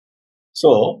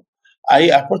So I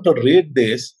happen to read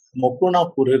this. Mucuna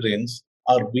purulens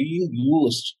have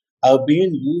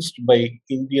been used by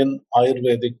Indian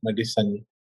Ayurvedic medicine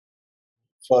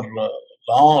for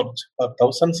for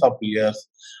thousands of years,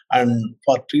 and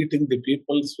for treating the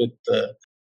peoples with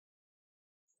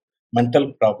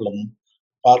mental problem,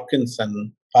 Parkinson,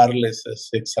 paralysis,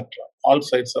 etc. All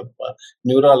sorts of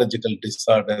neurological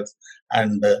disorders,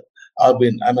 and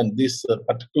this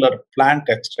particular plant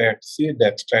extract, seed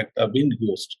extract, have been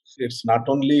used. It's not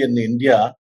only in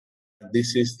India.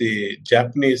 This is the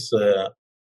Japanese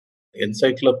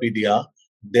encyclopedia.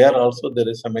 There also there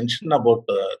is a mention about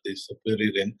this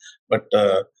purine, but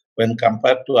when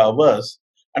compared to ours,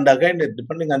 and again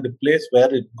depending on the place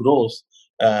where it grows,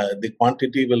 the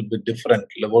quantity will be different.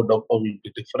 Levodopa will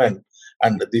be different,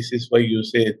 and this is why you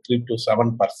say 3 to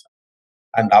 7%.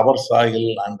 And our soil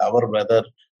and our weather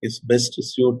is best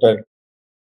suited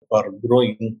for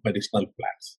growing medicinal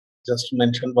plants. Just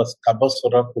mentioned was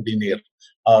Kabasura pudinir,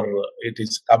 or it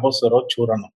is Kabasura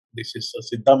churanam. This is a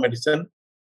Siddha medicine.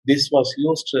 This was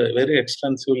used very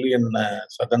extensively in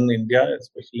southern India,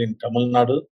 especially in Tamil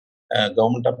Nadu.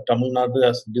 Government of Tamil Nadu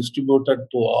has distributed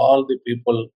to all the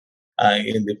people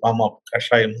in the form of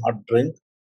kashayam, hot drink,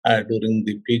 during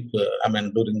the peak,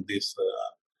 during this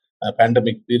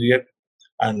pandemic period.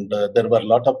 And there were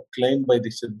a lot of claim by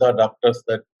the Siddha doctors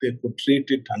that they could treat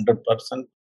it 100%,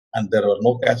 and there were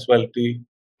no casualty.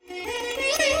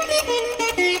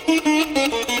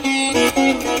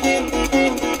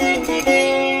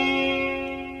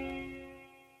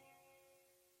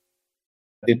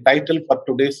 The title for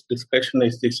today's discussion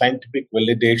is the scientific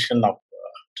validation of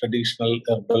traditional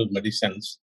herbal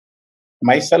medicines.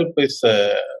 Myself is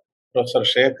Professor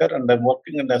Shekhar, and I'm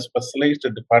working in a specialized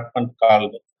department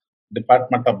called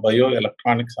Department of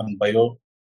Bioelectronics and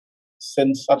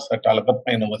Biosensors at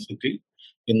Alagarpa University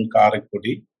in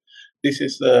Karaikudi. This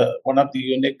is one of the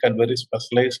unique and very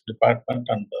specialized department,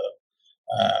 and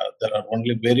there are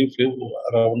only very few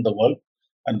around the world,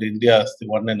 and India is the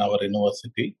one in our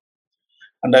university.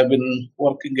 And I've been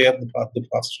working here for the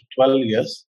past 12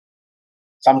 years.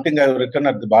 Something I've written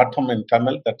at the bottom in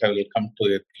Tamil that I will come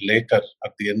to it later.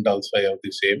 At the end also I have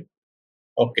the same.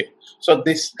 Okay, so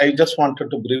this, I just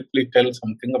wanted to briefly tell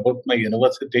something about my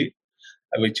university,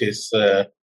 which is,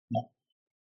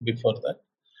 before that,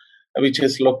 which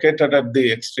is located at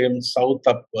the extreme south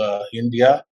of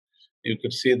India. You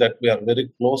could see that we are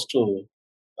very close to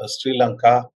Sri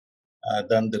Lanka,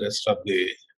 than the rest of the,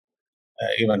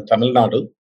 even Tamil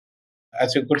Nadu.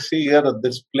 As you could see here,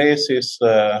 this place is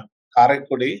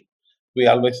Karaikudi. We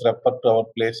always refer to our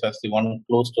place as the one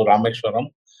close to Rameshwaram,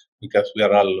 because we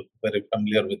are all very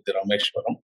familiar with the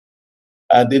Rameshwaram.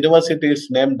 The university is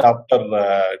named after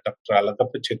Dr.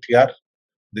 Alagarpa Chettiar,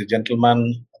 the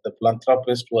gentleman, the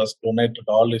philanthropist who has donated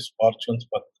all his fortunes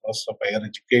for the cost of higher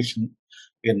education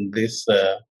in this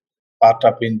part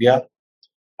of India.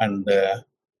 And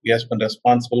he has been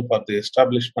responsible for the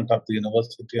establishment of the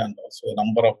university and also a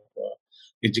number of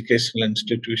educational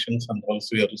institutions, and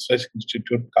also a research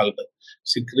institute called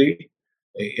SIKRI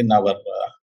in our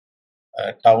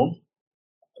town.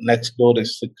 Next door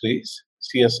is SIKRI's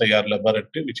CSIR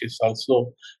laboratory, which is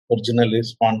also originally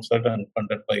sponsored and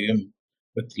funded by him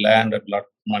with land and lot of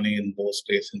money in those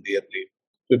days in the early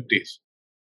 50s.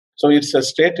 So it's a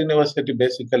state university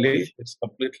basically. It's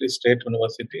completely state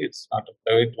university. It's not a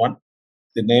private one.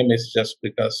 The name is just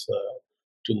because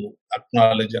to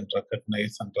acknowledge and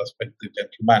recognize and respect the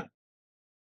gentleman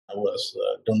who has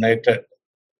donated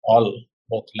all,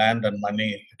 both land and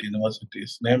money. The university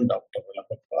is named after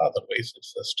Alagarpa. Otherwise,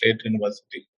 it's a state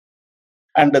university.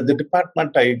 And the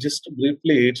department, I just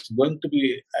briefly, it's going to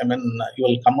be, you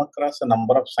will come across a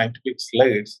number of scientific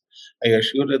slides. I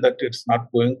assure you that it's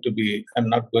not going to be, I'm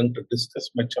not going to discuss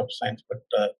much of science, but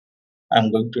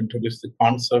I'm going to introduce the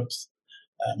concepts,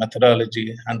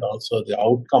 methodology, and also the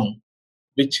outcome,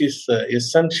 which is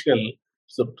essential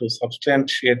to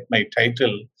substantiate my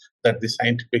title, that the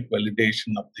scientific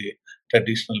validation of the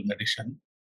traditional medicine.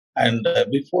 And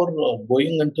before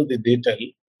going into the detail,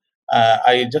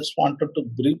 I just wanted to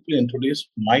briefly introduce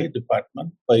my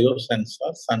department,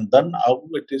 biosensors, and then how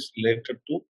it is related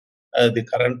to the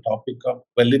current topic of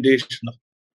validation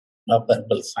of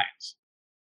herbal science.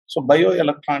 So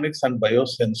bioelectronics and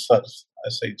biosensors,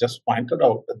 as I just pointed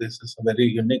out, this is a very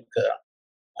unique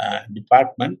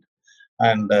department.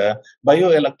 And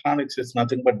bioelectronics is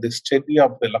nothing but the study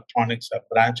of electronics, a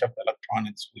branch of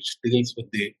electronics which deals with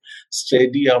the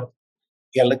study of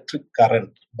electric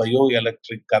current,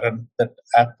 bioelectric current that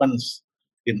happens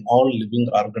in all living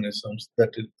organisms,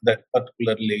 that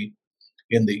particularly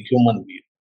in the human being.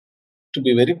 To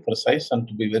be very precise and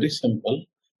to be very simple,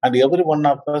 and every one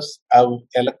of us have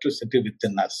electricity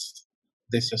within us.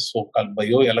 This is so-called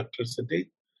bioelectricity.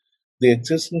 The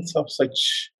existence of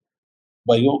such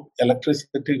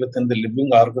bioelectricity within the living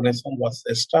organism was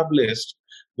established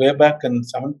way back in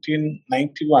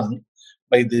 1791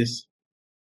 by this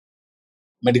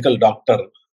medical doctor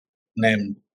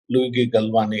named Luigi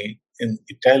Galvani in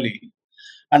Italy.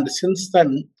 And since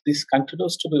then, this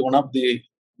continues to be one of the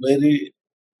very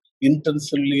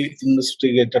intensively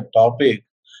investigated topic.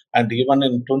 And even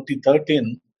in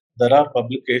 2013, there are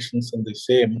publications in the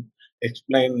same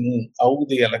explaining how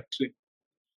the electric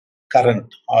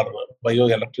current or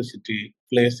bioelectricity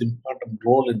plays important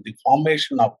role in the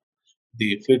formation of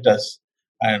the fetus.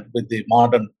 And with the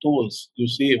modern tools, you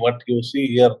see what you see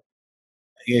here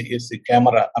is the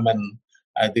camera,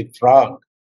 the frog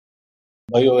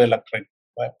bioelectric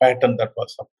pattern that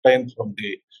was obtained from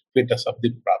the fetus of the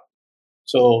frog.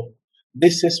 So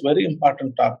this is very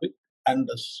important topic, and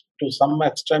to some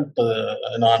extent,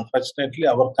 unfortunately,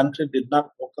 our country did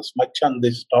not focus much on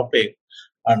this topic,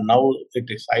 and now it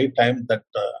is high time that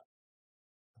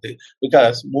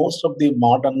because most of the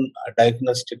modern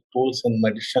diagnostic tools in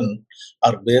medicine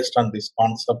are based on this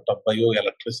concept of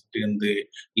bioelectricity in the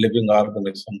living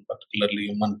organism, particularly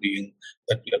human being,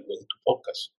 that we are going to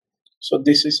focus. So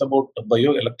this is about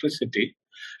bioelectricity,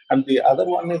 and the other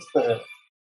one is the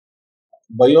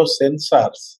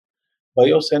biosensors.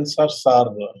 Biosensors are,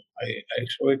 I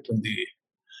show it in the,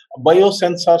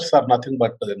 biosensors are nothing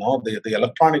but, the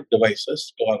electronic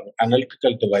devices or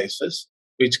analytical devices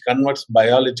which converts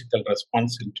biological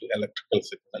response into electrical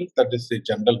signal. That is the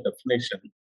general definition.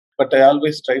 But I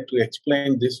always try to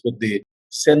explain this with the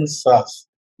sensors,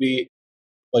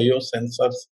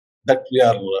 biosensors that we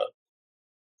are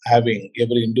having.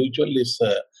 Every individual is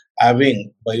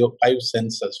having five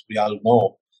senses. We all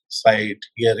know: sight,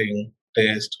 hearing,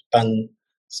 taste, tongue,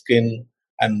 skin,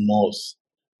 and nose.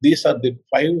 These are the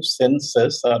five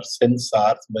senses or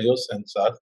sensors,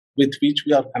 biosensors, with which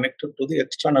we are connected to the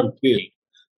external field.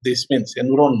 This means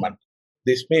environment.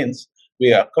 This means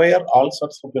we acquire all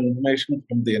sorts of information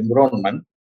from the environment,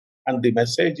 and the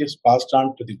message is passed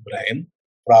on to the brain,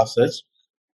 processed,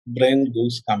 brain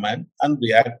gives command, and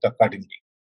we act accordingly.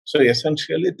 So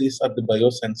essentially, these are the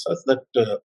biosensors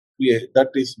that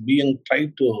is being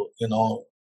tried to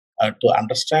to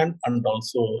understand and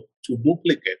also to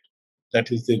duplicate.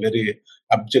 That is the very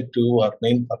objective or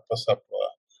main purpose of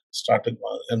starting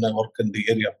work in the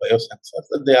area of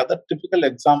biosensors. The other typical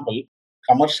example,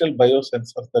 commercial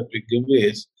biosensors that we give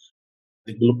is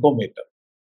the glucometer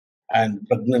and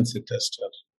pregnancy tester.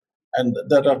 And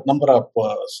there are a number of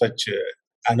such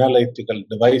analytical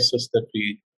devices that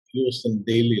we use in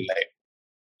daily life.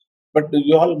 But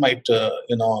you all might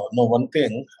know one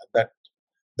thing, that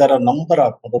there are a number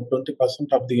of about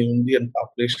 20% of the Indian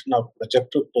population are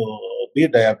projected to be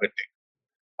diabetic.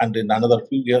 And in another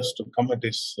few years to come, it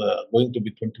is going to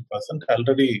be 20%.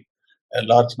 Already a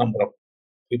large number of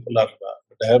people are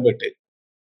diabetic.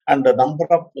 And a number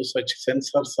of such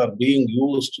sensors are being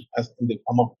used as in the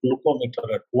form of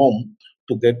glucometer at home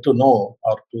to get to know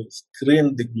or to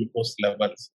screen the glucose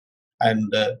levels.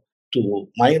 And to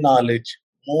my knowledge,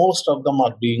 most of them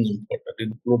are being imported,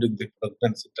 including the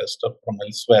pregnancy tester from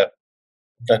elsewhere.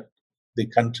 That the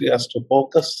country has to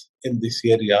focus in this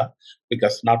area,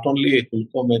 because not only a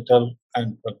glucometer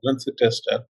and pregnancy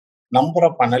tester, number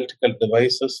of analytical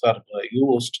devices are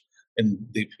used in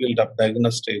the field of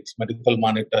diagnostics, medical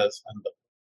monitors, and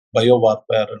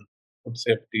biowarfare and food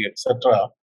safety, etc.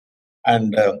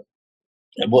 And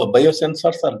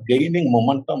biosensors are gaining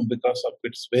momentum because of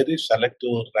its very selective,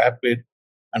 rapid,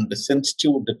 and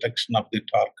sensitive detection of the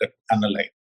target analyte.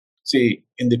 See,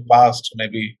 in the past,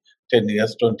 maybe 10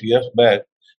 years, 20 years back,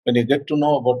 when you get to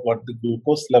know about what the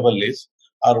glucose level is,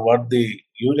 or what the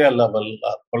urea level,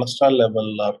 or cholesterol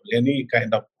level, or any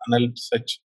kind of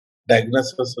such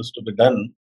diagnosis is to be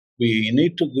done, we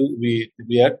need to give,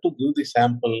 we had to give the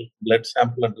sample, blood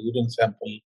sample and urine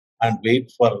sample, and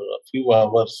wait for a few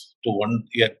hours to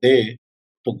a day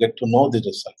to get to know the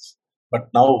results. But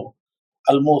now,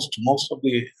 almost most of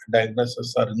the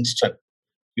diagnoses are instant.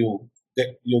 You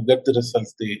get the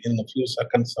results in a few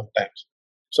seconds sometimes.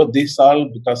 So these all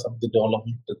because of the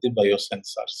development of the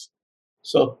biosensors.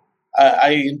 So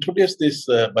I introduced these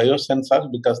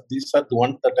biosensors because these are the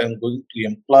ones that I'm going to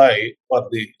employ for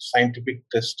the scientific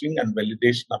testing and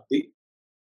validation of the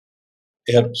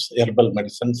herbal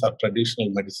medicines or traditional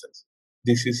medicines.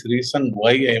 This is reason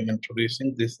why I am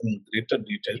introducing this in greater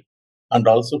detail, and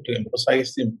also to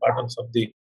emphasize the importance of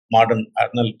the modern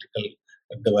analytical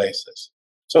devices.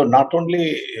 So not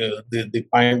only the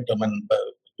point,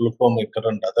 glucometer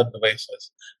and other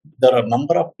devices. There are a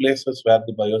number of places where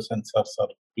the biosensors are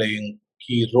playing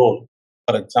key role.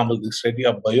 For example, the study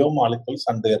of biomolecules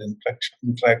and their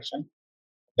interaction,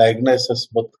 diagnosis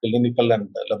both clinical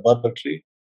and laboratory,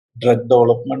 drug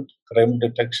development, crime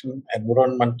detection,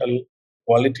 environmental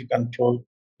quality control,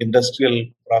 industrial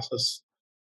process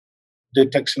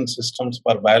detection systems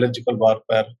for biological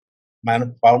warfare,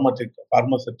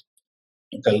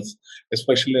 pharmaceuticals,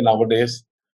 especially nowadays,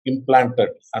 implanted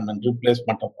and then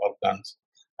replacement of organs.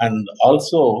 And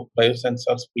also,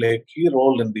 biosensors play a key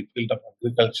role in the field of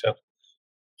agriculture,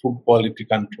 food quality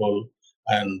control,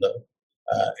 and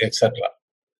etc.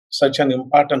 Such an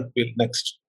important field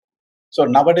next. So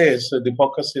nowadays, the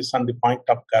focus is on the point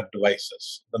of care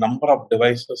devices. The number of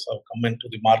devices have come into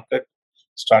the market,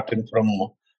 starting from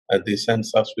the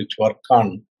sensors which work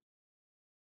on,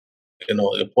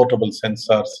 portable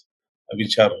sensors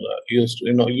which are used.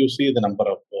 You see the number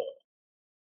of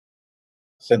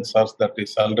sensors that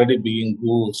is already being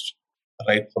used,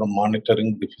 right from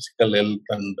monitoring the physical health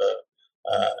and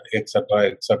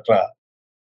etc. etc.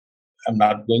 I'm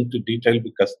not going to detail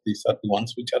because these are the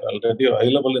ones which are already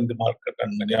available in the market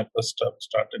and many of us have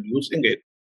started using it.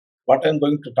 What I'm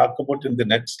going to talk about in the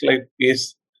next slide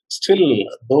is still,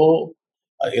 though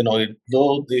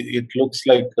it looks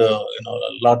like a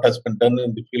lot has been done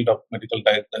in the field of medical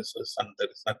diagnosis, and there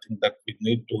is nothing that we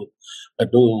need to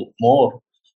do more.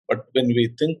 But when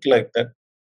we think like that,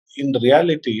 in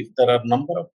reality, there are a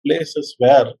number of places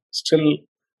where still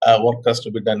work has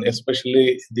to be done,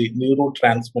 especially the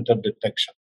neurotransmitter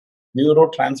detection.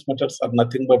 Neurotransmitters are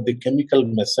nothing but the chemical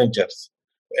messengers.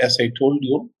 As I told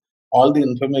you, all the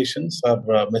informations or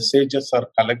messages are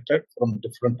collected from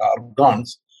different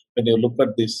organs. When you look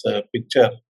at this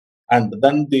picture, and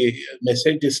then the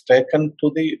message is taken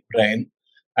to the brain,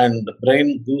 and the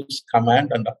brain gives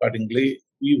command, and accordingly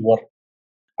we work.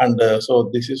 And so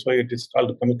this is why it is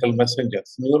called chemical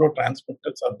messengers.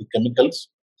 Neurotransmitters are the chemicals,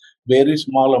 very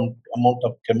small amount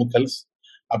of chemicals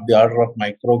of the order of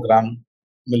microgram,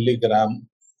 milligram,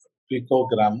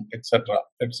 picogram, etc.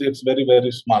 It's very,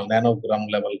 very small, nanogram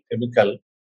level chemical.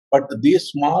 But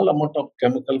these small amount of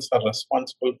chemicals are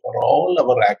responsible for all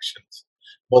our actions,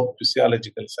 both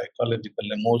physiological, psychological,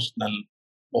 emotional,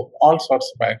 all sorts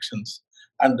of actions.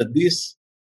 And these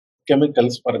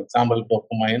chemicals, for example,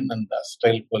 dopamine and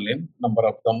acetylcholine, number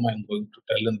of them I'm going to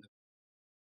tell in.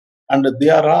 And they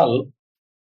are all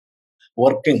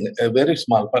working very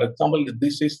small. For example,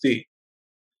 this is the,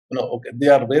 okay, they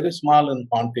are very small in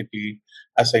quantity.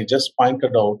 As I just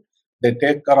pointed out, they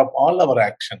take care of all our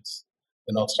actions,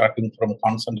 starting from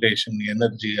concentration,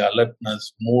 energy,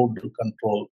 alertness, mood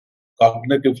control,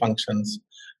 cognitive functions,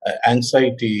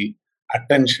 anxiety,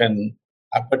 attention,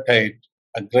 appetite,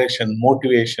 aggression,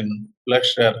 motivation,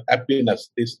 pleasure, happiness.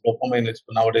 This dopamine is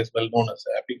nowadays well known as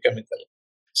a happy chemical,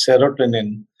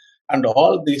 serotonin, and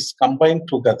all these combined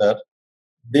together,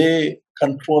 they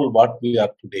control what we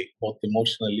are today, both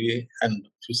emotionally and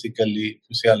physically,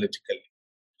 physiologically.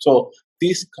 So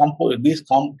these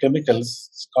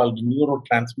chemicals called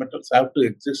neurotransmitters have to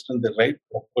exist in the right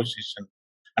proportion,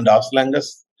 and as long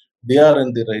as they are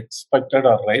in the expected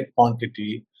or right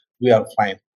quantity, we are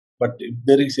fine. But if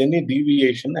there is any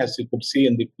deviation, as you could see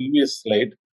in the previous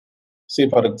slide, see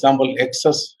for example,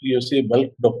 excess, you see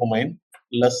bulk dopamine,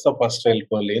 less of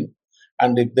acetylcholine,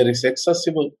 and if there is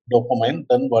excessive dopamine,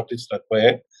 then what is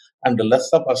required, and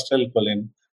less of acetylcholine,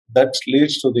 that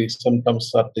leads to the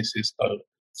symptoms of disease called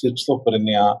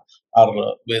schizophrenia,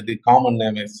 or where the common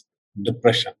name is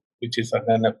depression, which is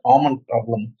again a common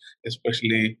problem,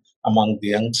 especially among the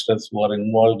youngsters who are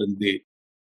involved in the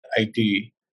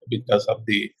IT because of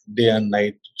the day and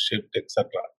night shift, etc.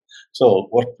 So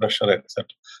work pressure, etc.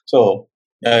 So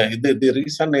the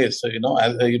reason is,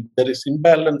 if there is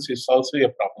imbalance is also a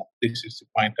problem. This is the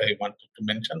point I wanted to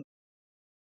mention.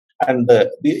 And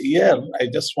here I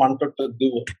just wanted to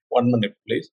give 1 minute,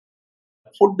 please.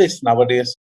 Food is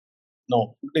nowadays,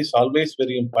 no, food is always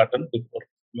very important before,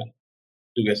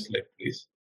 previous slide, please.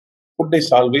 Food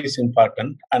is always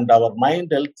important, and our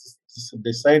mind health is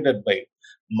decided by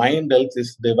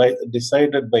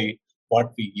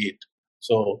what we eat.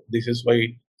 So this is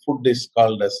why food is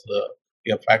called as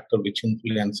a factor which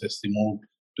influences the mood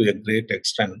to a great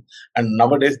extent. And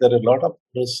nowadays there are a lot of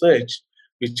research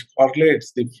which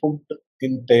correlates the food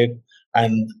intake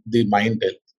and the mind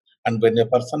health. And when a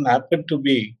person happen to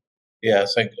have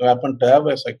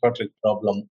a psychotic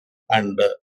problem, and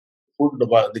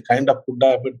the kind of food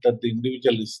habit that the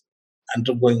individual is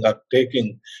undergoing or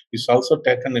taking is also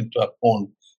taken into account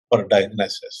for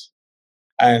diagnosis.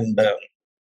 And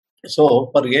so,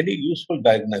 for any useful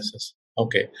diagnosis,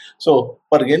 Okay. So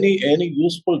for any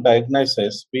useful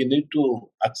diagnosis, we need to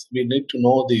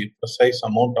know the precise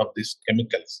amount of these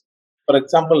chemicals. For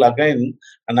example, again,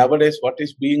 nowadays what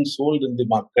is being sold in the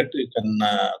market, you can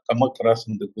come across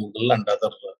in the Google and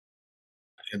other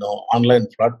online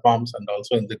platforms and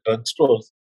also in the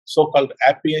drugstores. So-called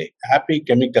happy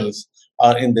chemicals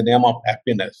are in the name of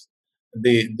happiness.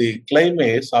 The claim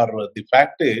is, or the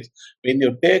fact is, when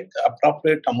you take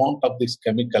appropriate amount of these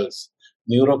chemicals,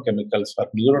 neurochemicals or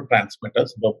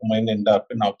neurotransmitters, dopamine,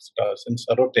 endorphin, oxytocin,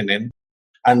 serotonin,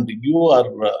 and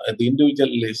the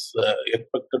individual is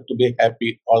expected to be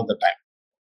happy all the time.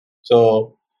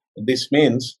 So this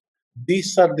means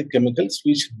these are the chemicals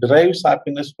which derives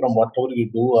happiness from whatever you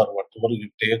do or whatever you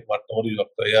take, whatever you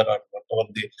acquire or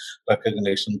whatever the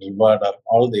recognition, reward or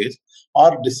all these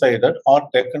are decided or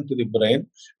taken to the brain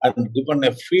and given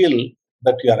a feel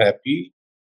that you are happy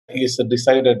is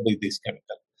decided by this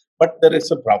chemical. But there is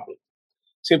a problem.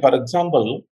 See, for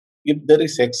example, if there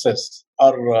is excess,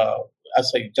 or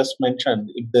as I just mentioned,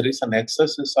 if there is an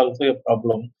excess, is also a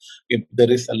problem. If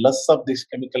there is a less of this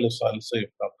chemical, is also a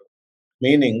problem.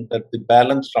 Meaning that the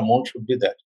balanced amount should be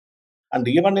there. And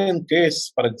even in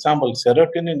case, for example,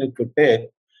 serotonin, if you take,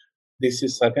 this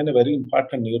is again a very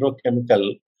important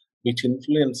neurochemical which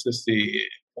influences the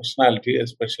personality,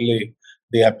 especially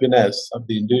the happiness of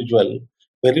the individual,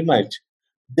 very much.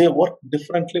 They work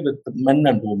differently with men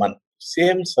and women.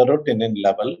 Same serotonin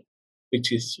level,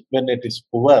 which is when it is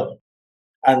poor,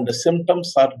 and the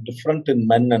symptoms are different in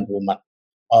men and women,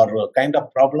 or a kind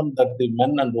of problem that the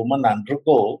men and women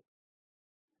undergo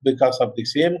because of the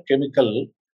same chemical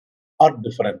are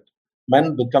different.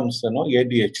 Men becomes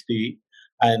ADHD,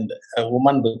 and a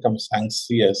woman becomes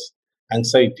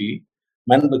anxiety.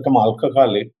 Men become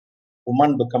alcoholic,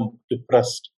 women become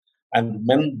depressed, and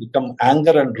men become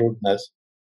anger and rudeness,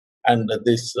 and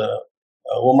this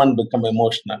woman become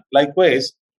emotional.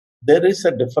 Likewise, there is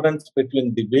a difference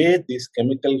between the way these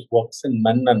chemicals works in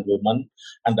men and women,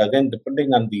 and again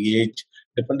depending on the age,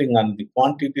 depending on the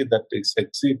quantity that is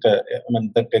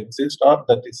that exists or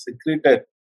that is secreted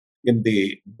in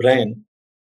the brain,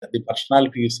 the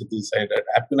personality is decided,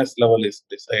 happiness level is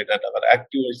decided, our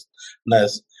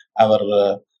activeness,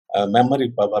 our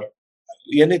memory power,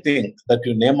 anything that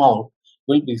you name out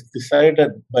will be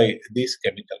decided by these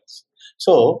chemicals.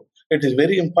 So it is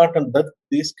very important that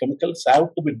these chemicals have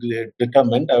to be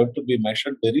determined, have to be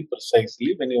measured very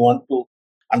precisely when you want to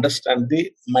understand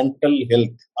the mental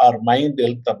health or mind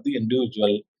health of the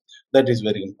individual. That is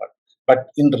very important. But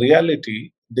in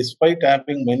reality, despite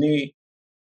having many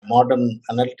modern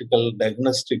analytical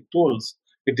diagnostic tools,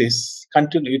 it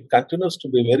continues to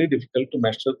be very difficult to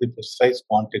measure the precise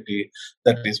quantity.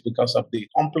 That is because of the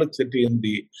complexity in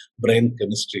the brain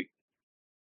chemistry.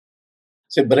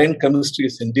 So brain chemistry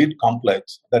is indeed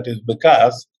complex. That is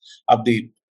because of the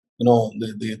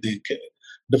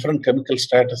different chemical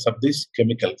status of these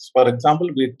chemicals. For example,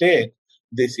 we take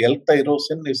this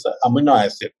L-tyrosine is an amino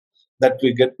acid that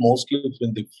we get mostly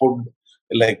in the food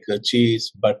like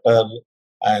cheese, butter,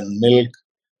 and milk,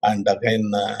 and again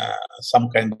some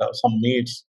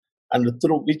meats, and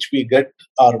through which we get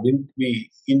or when we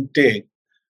intake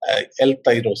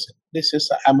L-tyrosine. This is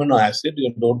an amino acid.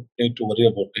 You don't need to worry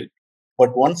about it.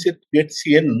 But once it gets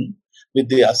in, with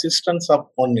the assistance of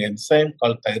one enzyme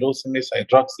called tyrosinase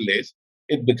hydroxylase,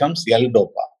 it becomes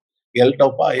L-dopa.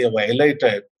 L-dopa, I have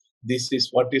highlighted. This is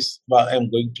what I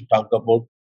am going to talk about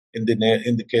in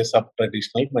the case of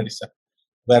traditional medicine,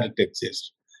 where it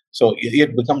exists. So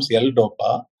it becomes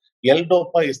L-dopa.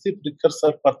 L-dopa is the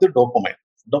precursor for the dopamine.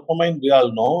 Dopamine, we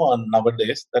all know, and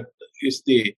nowadays that is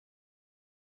the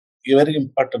very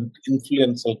important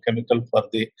influential chemical for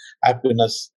the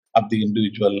happiness of the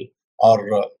individual,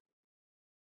 or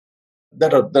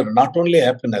there are not only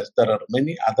happiness, there are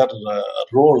many other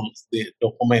roles the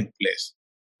dopamine plays.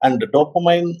 And the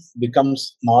dopamine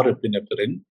becomes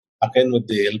norepinephrine, again with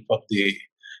the help of the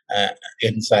uh,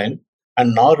 enzyme,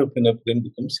 and norepinephrine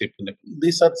becomes epinephrine.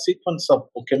 These are sequence of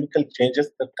chemical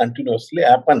changes that continuously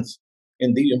happens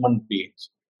in the human beings.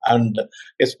 And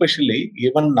especially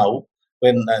even now,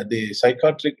 when the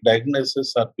psychiatric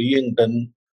diagnoses are being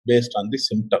done based on the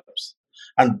symptoms.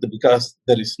 And because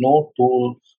there is no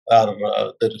tool or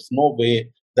there is no way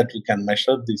that we can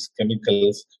measure these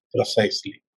chemicals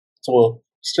precisely. So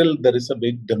still there is a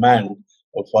big demand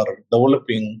for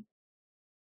developing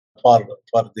for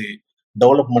for the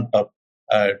development of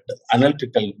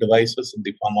analytical devices in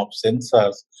the form of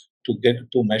sensors to get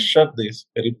to measure this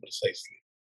very precisely.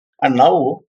 And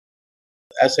now,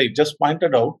 as I just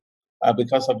pointed out,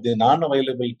 because of the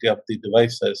non-availability of the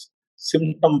devices,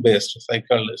 symptom-based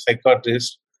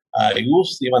psychiatrists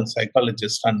use even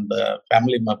psychologists and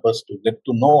family members to get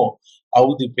to know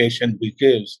how the patient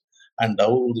behaves and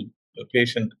how the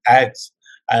patient acts,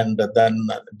 and then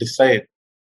decide.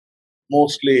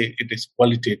 Mostly it is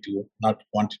qualitative, not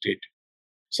quantitative.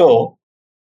 So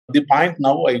the point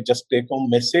now I just take home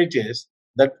message is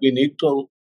that we need to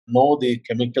know the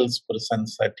chemicals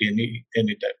presence at any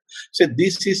time. So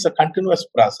this is a continuous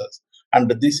process. And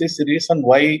this is the reason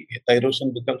why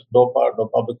thyrosin becomes dopa,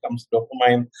 dopa becomes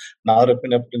dopamine,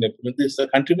 norepinephrine, epinephrine. This is a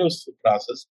continuous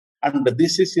process. And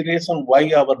this is the reason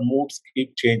why our moods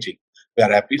keep changing. We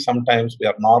are happy sometimes, we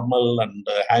are normal and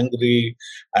angry,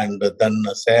 and then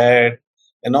sad.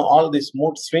 All this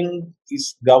mood swing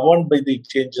is governed by the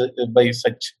change, by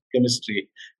such chemistry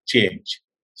change.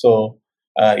 So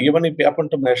even if you happen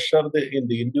to measure in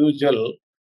the individual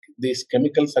these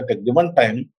chemicals at a given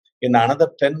time, in another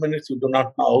 10 minutes, you do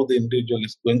not know how the individual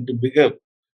is going to behave.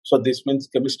 So this means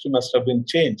chemistry must have been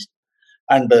changed.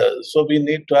 And so we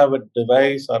need to have a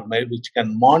device or maybe which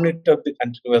can monitor the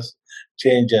continuous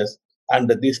changes. And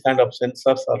these kind of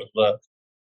sensors are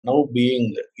now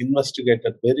being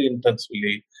investigated very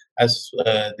intensively as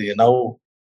the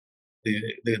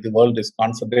world is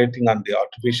concentrating on the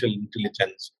artificial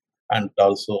intelligence and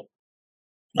also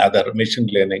other machine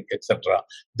learning, etc.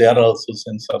 There also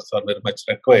sensors are very much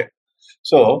required.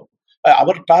 So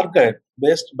our target,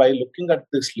 based by looking at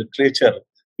this literature,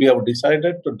 we have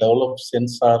decided to develop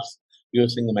sensors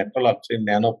using metal oxide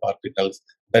nanoparticles.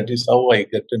 That is how I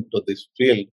get into this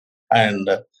field. And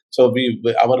so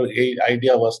our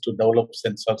idea was to develop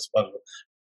sensors for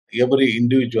every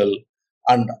individual,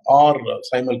 and or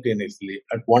simultaneously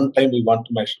at one time we want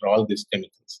to measure all these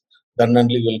chemicals. Then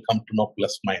only we'll come to know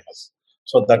plus minus.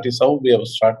 So that is how we have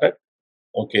started.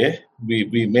 Okay,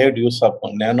 we made use of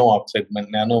nano oxide,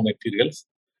 nano materials.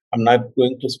 I'm not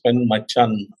going to spend much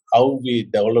on how we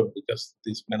developed because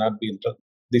this may not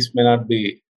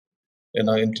be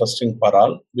interesting for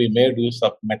all. We made use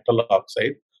of metal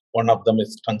oxide. One of them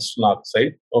is tungsten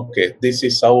oxide. Okay, this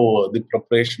is how the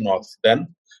preparation was done.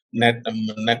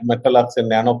 Metal oxide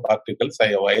nanoparticles I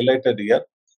have highlighted here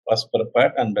was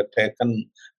prepared and taken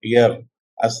here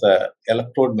as a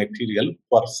electrode material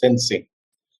for sensing.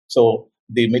 So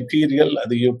the material,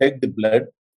 you take the blood,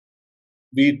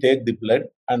 we take the blood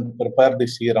and prepare the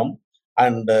serum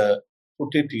and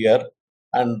put it here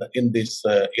and in this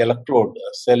electrode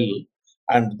cell,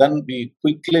 and then we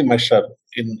quickly measure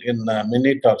in a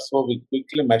minute or so. We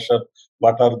quickly measure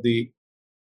what are the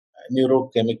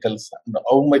neurochemicals and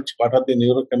what are the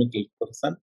neurochemical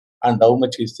percent and how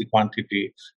much is the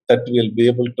quantity, that we'll be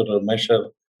able to measure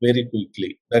very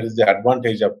quickly. That is the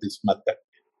advantage of this method.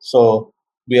 So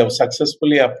we have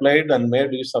successfully applied and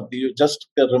made use of you just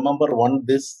remember one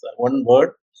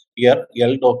word here,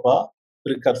 L-DOPA,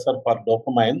 precursor for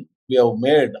dopamine. We have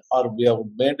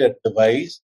made a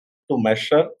device to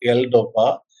measure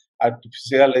L-DOPA at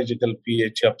physiological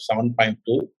pH of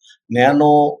 7.2,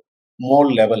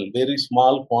 nanomole level, very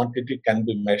small quantity can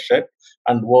be measured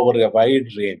and over a wide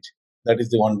range. That is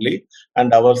the only.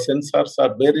 And our sensors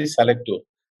are very selective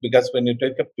because when you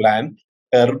take a plant,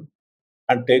 herb,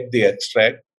 and take the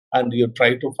extract and you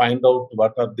try to find out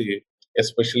what are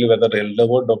especially whether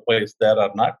L-DOPA is there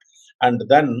or not, and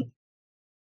then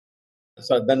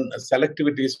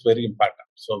selectivity is very important.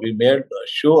 So we made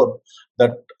sure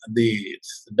that the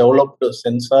developed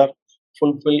sensor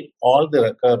fulfill all the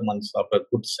requirements of a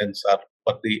good sensor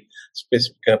for the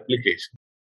specific application.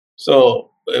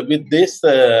 So with this,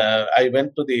 I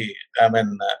went to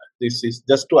this is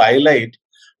just to highlight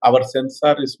our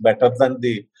sensor is better than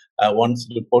the ones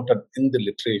reported in the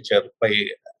literature by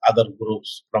other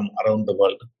groups from around the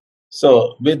world.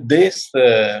 So with this,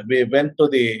 we went to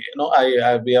we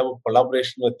have a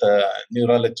collaboration with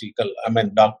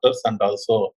doctors and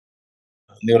also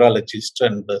neurologists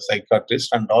and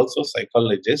psychiatrists and also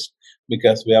psychologists,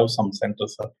 because we have some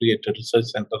centers affiliated, research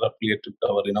center affiliated to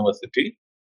our university.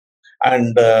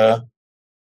 And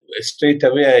straight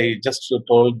away, I just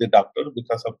told the doctor,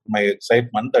 because of my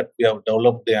excitement, that we have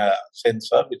developed a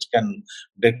sensor which can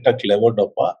detect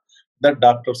levodopa, that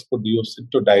doctors could use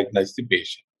it to diagnose the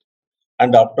patient.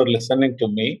 And after listening to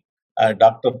me,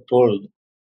 doctors,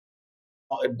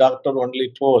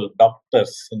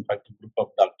 in fact, a group of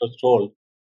doctors told,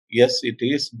 yes, it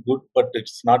is good, but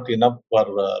it's not enough for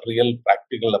real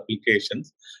practical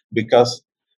applications, because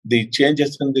the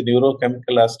changes in the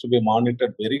neurochemical has to be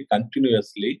monitored very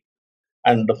continuously.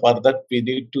 And for that, we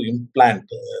need to implant.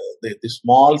 The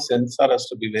small sensor has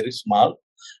to be very small.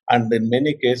 And in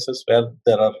many cases where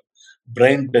there are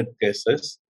brain dead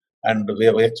cases, and we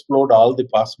have explored all the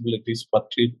possibilities for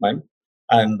treatment,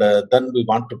 and then we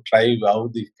want to try how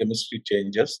the chemistry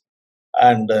changes,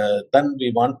 and then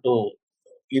we want to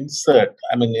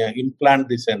implant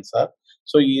the sensor.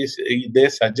 So they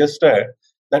suggested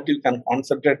that you can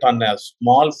concentrate on a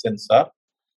small sensor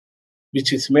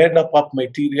which is made up of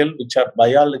material which are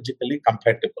biologically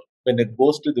compatible. When it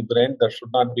goes to the brain, there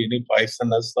should not be any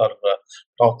poisonous or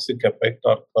toxic effect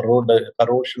or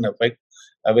corrosion effect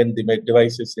when the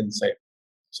device is inside.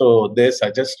 So they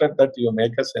suggested that you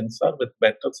make a sensor with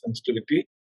better sensitivity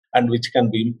and which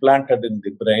can be implanted in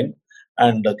the brain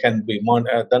and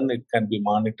then it can be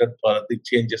monitored for the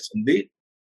changes in the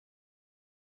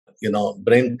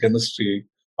brain chemistry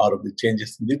or the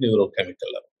changes in the neurochemical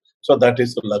level. So that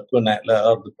is the lacuna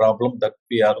or the problem that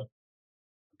we are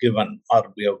given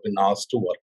or we have been asked to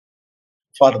work.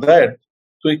 For that,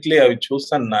 quickly I have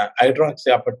chosen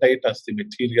hydroxyapatite as the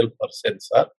material for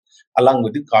sensor along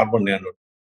with the carbon nanotube.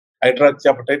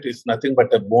 Hydroxyapatite is nothing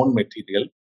but a bone material.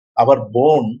 Our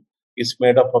bone is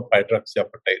made up of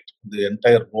hydroxyapatite. The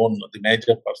entire bone, the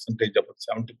major percentage, about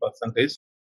 70%, is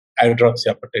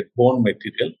hydroxyapatite bone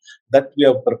material that we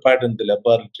have prepared in the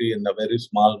laboratory in a very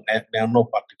small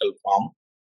nanoparticle form.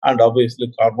 And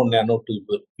obviously, carbon nanotube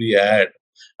we add.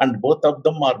 And both of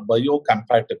them are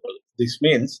biocompatible. This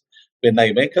means when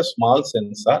I make a small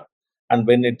sensor and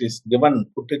when it is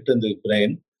put it in the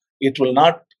brain, it will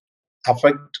not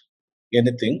affect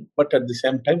anything, but at the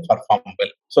same time perform well.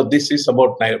 So this is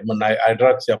about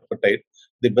hydroxyapatite.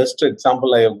 The best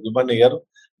example I have given here,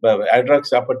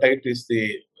 hydroxyapatite is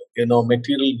the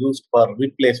material used for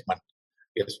replacement,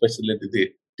 especially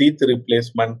the teeth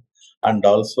replacement and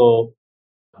also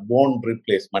bone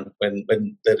replacement.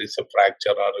 When there is a fracture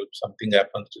or if something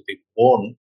happens to the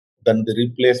bone, then the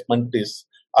replacement is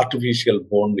artificial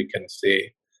bone, we can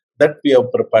say, that we have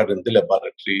prepared in the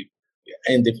laboratory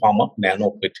in the form of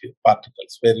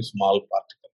nanoparticles, very small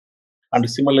particles. And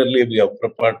similarly, we have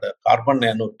prepared carbon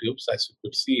nanotubes, as you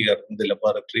could see here in the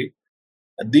laboratory.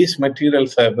 These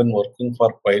materials have been working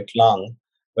for quite long.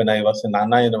 When I was in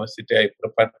Anna University, I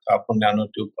prepared carbon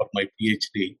nanotube for my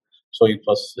PhD. So it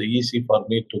was easy for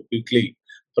me to quickly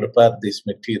prepare these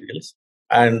materials.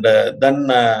 And then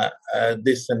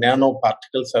these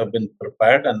nanoparticles have been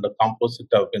prepared and the composite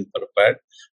have been prepared.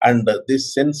 And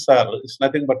this sensor is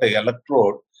nothing but an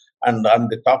electrode and on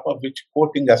the top of which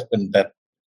coating has been done.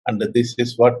 And this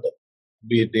is what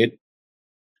we did.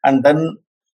 And then,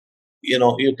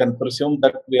 you can presume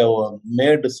that we have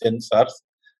made sensors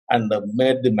and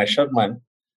made the measurement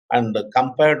and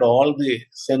compared all the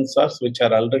sensors which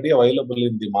are already available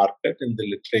in the market, in the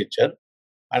literature.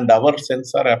 And our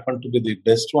sensor happened to be the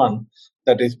best one.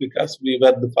 That is because we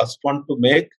were the first one to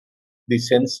make the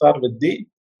sensor with the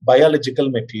biological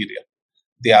material.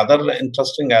 The other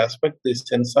interesting aspect, the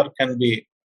sensor can be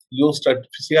used at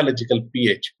physiological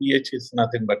pH. pH is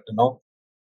nothing but,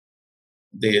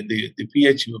 the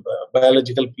pH,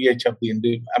 biological pH of the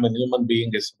human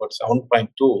being is about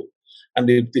 7.2. And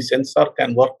if the sensor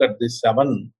can work at this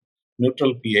 7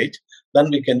 neutral pH, then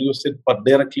we can use it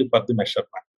directly for the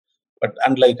measurement. But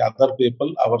unlike other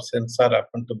people, our sensor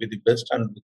happened to be the best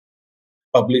and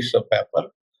published a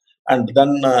paper. And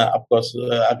then, of course,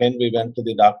 again, we went to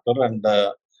the doctor and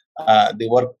the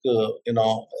work,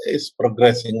 is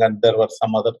progressing and there were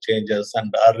some other changes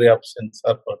and array of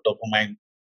sensor for dopamine,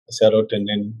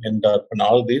 serotonin, endorphin,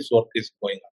 all this work is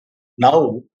going on.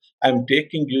 Now, I'm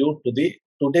taking you to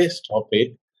today's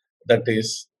topic, that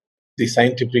is the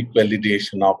scientific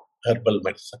validation of herbal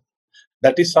medicine.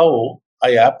 That is how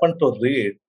I happen to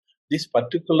read this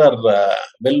particular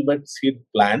velvet seed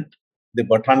plant. The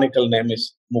botanical name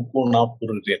is Mucuna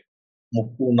puririn.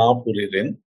 Mucuna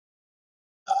puririn.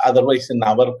 Otherwise, in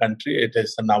our country, it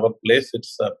is in our place,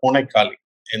 it's Ponekali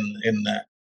in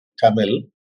Tamil.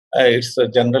 It's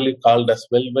generally called as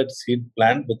velvet seed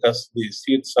plant because the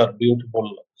seeds are beautiful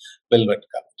velvet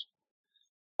color.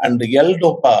 And the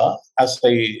L-Dopa, as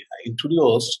I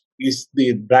introduced, is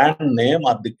the brand name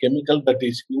or the chemical that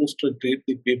is used to treat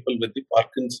the people with the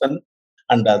Parkinson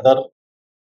and other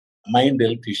mind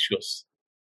health issues.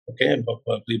 Okay,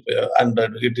 and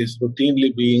it is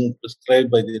routinely being prescribed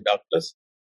by the doctors.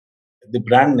 The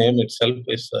brand name itself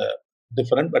is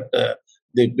different, but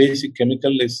the basic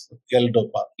chemical is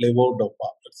L-Dopa, levodopa.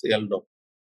 It's L-Dopa.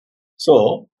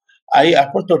 So I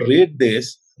happen to read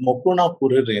this. Mucuna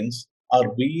puririns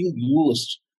have been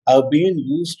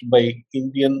used by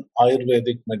Indian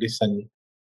Ayurvedic medicine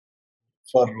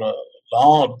for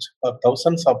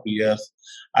thousands of years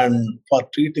and for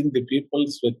treating the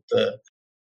peoples with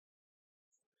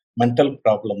mental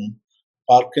problem,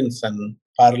 Parkinson,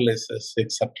 paralysis,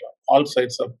 etc. All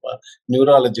sorts of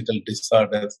neurological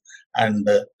disorders and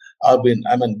have been,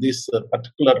 I mean, this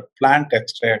particular plant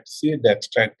extract, seed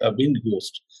extract have been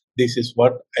used. This is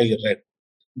what I read.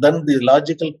 Then the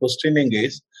logical questioning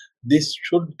is, this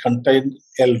should contain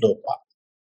L-DOPA.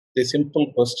 The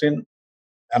simple question,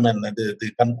 I mean,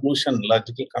 the conclusion,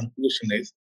 logical conclusion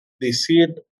is, the seed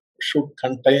should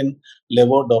contain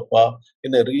levodopa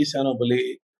in a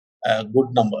reasonably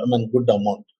good number, I mean, good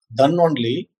amount. Then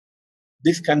only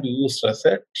this can be used as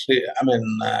a,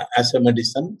 as a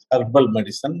medicine, herbal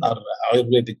medicine or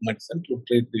Ayurvedic medicine to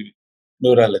treat the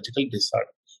neurological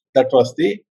disorder. That was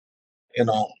the, you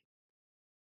know,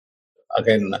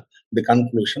 again, the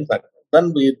conclusion. That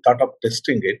then we thought of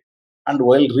testing it. And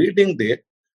while reading it,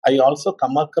 I also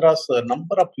come across a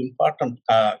number of important,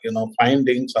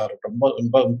 findings or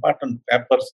important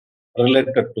papers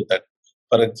related to that.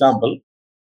 For example,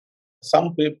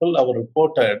 some people have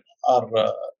reported or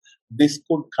this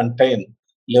could contain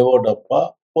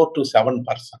levodopa 4 to 7%.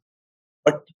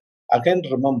 But again,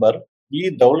 remember,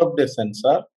 we developed a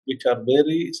sensor which are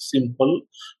very simple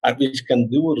and which can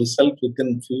give result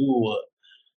within few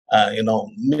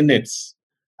minutes,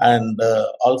 and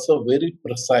also very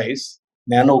precise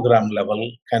nanogram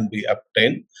level can be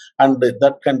obtained, and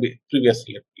that can be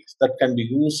previously that can be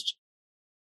used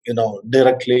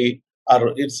directly,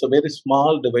 or it's a very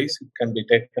small device, it can be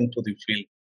taken to the field.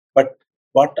 But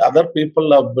what other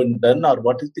people have been done, or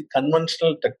what is the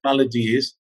conventional technology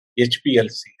is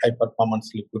HPLC, high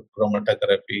performance liquid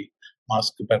chromatography,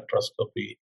 mass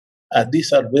spectroscopy.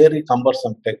 These are very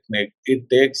cumbersome technique. It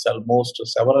takes almost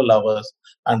several hours,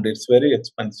 and it's very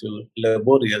expensive,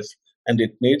 laborious, and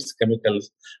it needs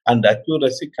chemicals, and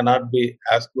accuracy cannot be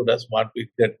as good as what we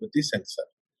get with the sensor.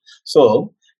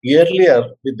 So earlier,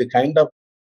 with the kind of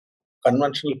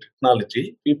conventional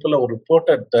technology, people have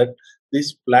reported that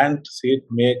this plant seed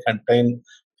may contain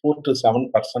 4 to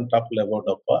 7% of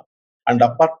levodopa, and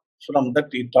apart from that,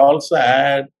 it also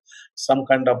had some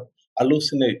kind of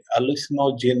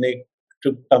hallucinogenic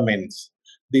tryptamines.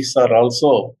 These are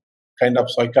also kind of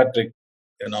psychiatric,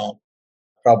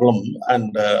 problem,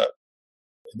 and the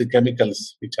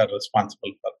chemicals which are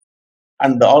responsible for.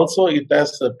 And also, it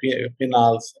has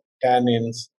phenols,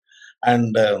 tannins,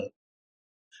 and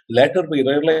later we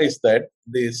realized that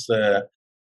this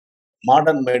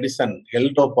modern medicine,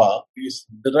 L-DOPA, is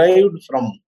derived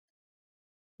from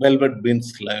velvet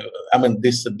beans. I mean,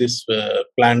 this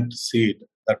plant seed.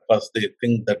 That was the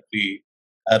thing that we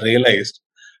realized.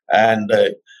 And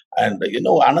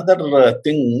another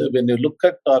thing, when you look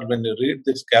at or when you read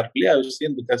this carefully, I've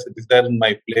seen, because it is there in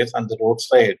my place on the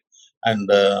roadside and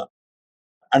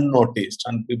unnoticed,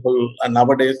 and people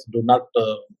nowadays do not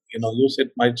use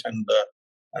it much, and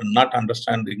not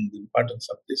understanding the importance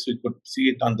of this. We could see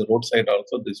it on the roadside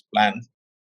also, these plants.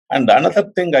 And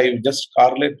another thing I just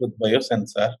correlate with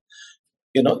biosensor,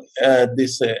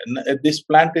 this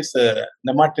plant is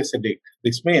nematicidic.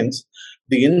 This means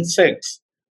the insects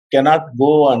cannot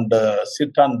go and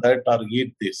sit on that or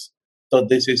eat this. So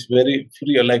this is very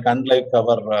free, like unlike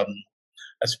our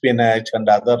spinach and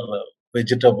other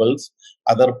vegetables,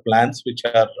 other plants which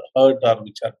are hurt or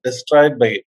which are destroyed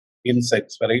by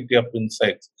insects, variety of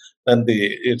insects, then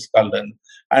it's called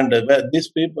and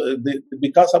these people,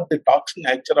 because of the toxic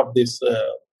nature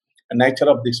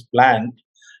of this plant,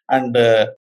 and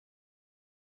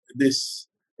these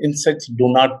insects do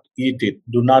not eat it,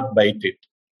 do not bite it.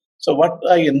 So what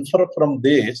I infer from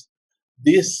this,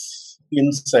 these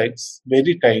insects,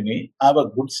 very tiny, have a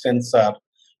good sensor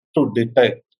to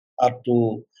detect or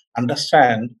to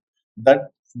understand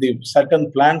that the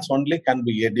certain plants only can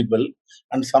be edible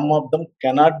and some of them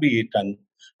cannot be eaten,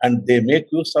 and they make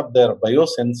use of their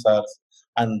biosensors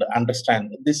and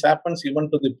understand. This happens even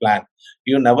to the plant.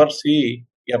 You never see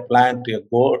a plant, a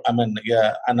goat,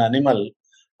 an animal,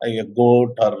 a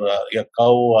goat or a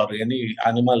cow or any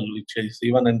animal which is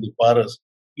even in the forest,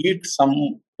 eat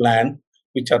some plant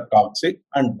which are toxic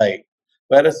and die.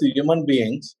 Whereas the human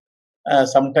beings,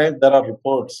 sometimes there are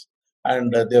reports,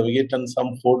 and they have eaten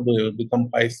some food, they have become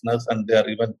poisonous, and they are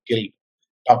even killed,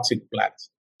 toxic plants.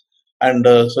 And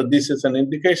so this is an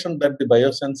indication that the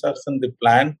biosensors in the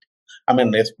plant,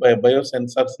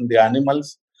 biosensors in the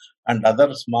animals and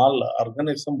other small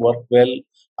organisms work well,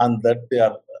 and that they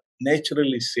are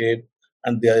naturally safe,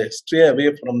 and they stay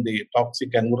away from the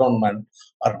toxic environment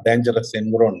or dangerous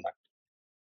environment.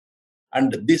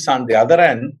 And this, on the other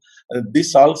hand,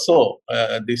 this also,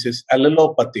 this is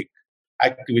allelopathic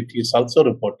activity is also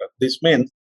reported. This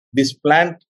means this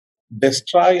plant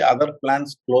destroy other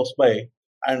plants close by,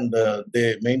 and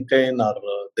they maintain, or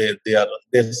they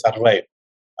survive.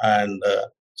 And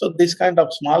so these kind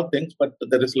of small things, but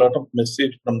there is a lot of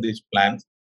message from these plants.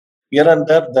 Here and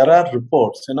there are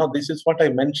reports. This is what I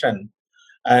mentioned.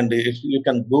 And if you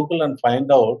can Google and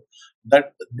find out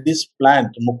that this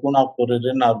plant, Mucuna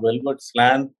purulin or velvet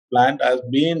plant, has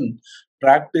been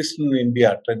practiced in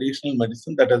India, traditional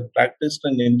medicine that has practiced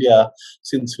in India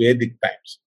since Vedic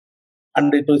times.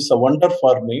 And it is a wonder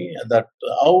for me that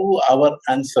how our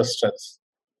ancestors,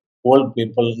 old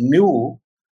people, knew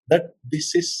that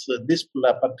this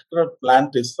particular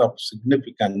plant is of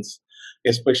significance,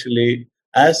 especially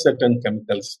as certain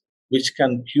chemicals which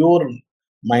can cure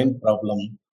mind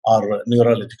problem or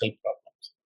neurological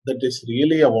problems. That is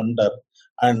really a wonder,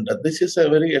 and this is a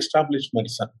very established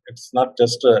medicine. It's not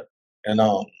just you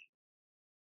know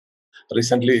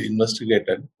recently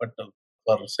investigated, but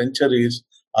for centuries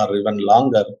or even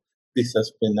longer, this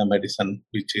has been a medicine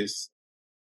which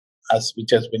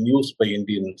has been used by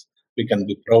Indians. We can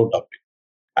be proud of it.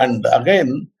 And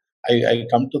again, I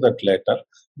come to that later.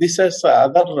 This has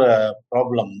other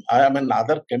problem. I mean,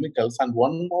 other chemicals. And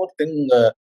one more thing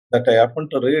that I happen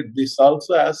to read, this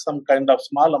also has some kind of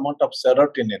small amount of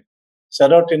serotonin.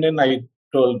 Serotonin, I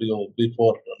told you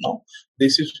before,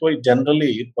 this is why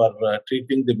generally for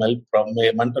treating the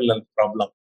mental health problem,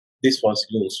 this was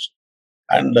used.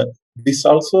 And this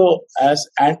also has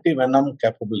anti-venom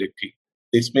capability.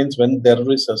 This means when there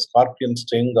is a scorpion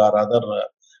sting or other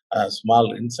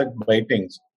small insect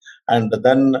bitings, and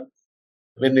then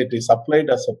when it is applied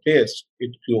as a paste,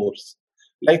 it cures.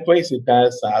 Likewise, it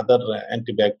has other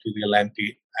antibacterial,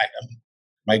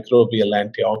 microbial,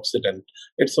 antioxidant.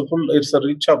 It's a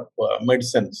rich of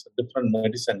medicines, different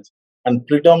medicines, and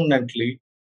predominantly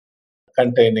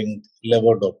containing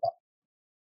levodopa.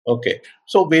 Okay,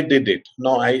 so we did it.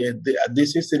 No,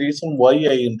 this is the reason why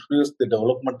I introduced the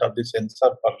development of the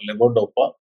sensor for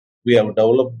levodopa. We have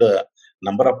developed a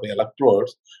number of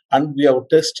electrodes, and we have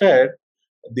tested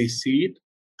the seed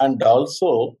and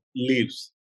also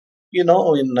leaves. In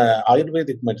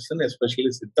Ayurvedic medicine, especially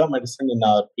Siddha medicine in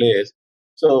our place,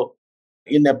 so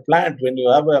in a plant, when you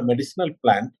have a medicinal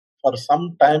plant, for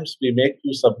sometimes we make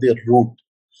use of the root,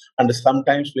 and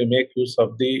sometimes we make use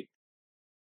of the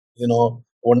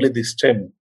only the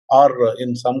stem, or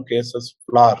in some cases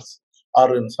flowers,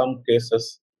 or in some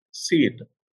cases seed.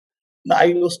 Now, I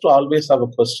used to always have a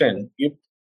question. If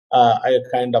I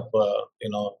kind of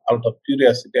out of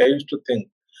curiosity, I used to think,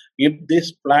 if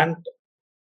this plant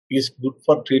is good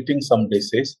for treating some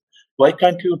disease, why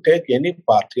can't you take any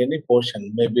part, any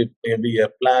portion, maybe a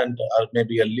plant or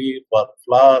maybe a leaf or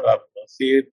flower or a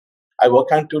seed? Why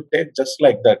can't you take just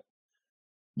like that?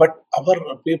 But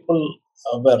our people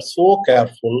were so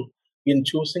careful in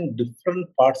choosing different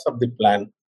parts of the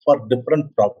plant for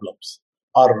different problems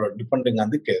or depending on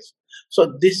the case.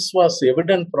 So this was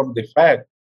evident from the fact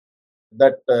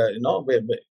that the low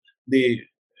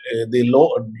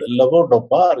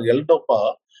levodopa or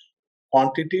L-dopa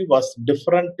quantity was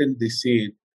different in the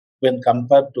seed when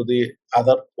compared to the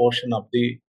other portion of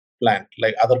the plant,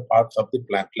 like other parts of the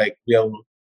plant. Like we have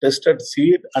tested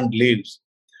seed and leaves,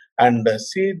 and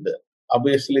seed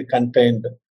obviously contained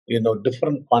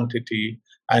different quantity,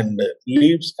 and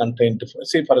leaves contain different.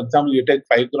 See, for example, you take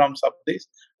 5 grams of this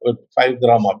with 5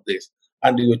 grams of this,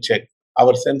 and you check.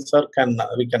 Our sensor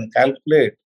we can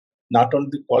calculate not only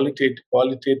the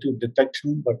qualitative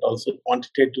detection, but also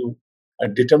quantitative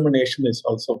determination is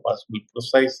also possible.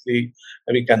 Precisely,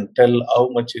 we can tell how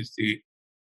much is the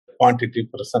quantity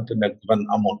present in a given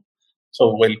amount.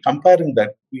 So while comparing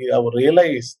that, we have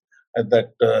realized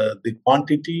that the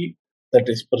quantity that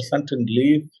is present in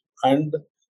leaf and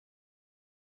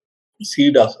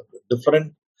seed are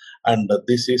different, and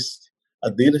this is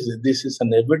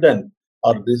an evident,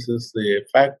 or this is the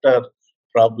factor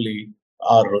probably,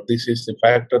 or this is the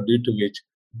factor due to which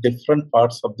different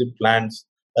parts of the plants,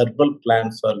 herbal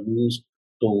plants, are used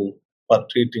to for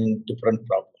treating different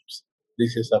problems.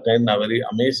 This is again a very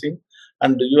amazing,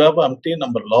 and you have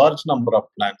large number of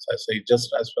plants, as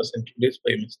was introduced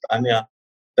by Ms. Tanya,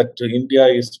 that India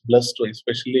is blessed to,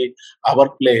 especially our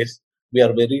place. We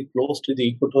are very close to the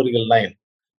equatorial line.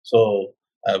 So,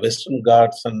 Western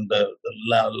Ghats and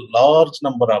large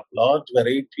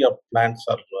variety of plants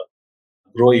are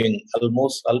growing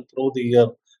almost all through the year.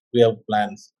 We have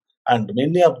plants, and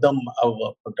many of them have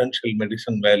potential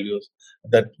medicine values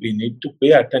that we need to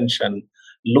pay attention,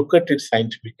 look at it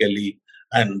scientifically,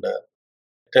 and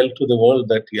tell to the world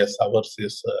that yes, ours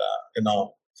is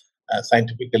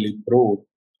scientifically proved,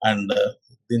 and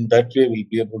in that way we'll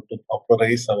be able to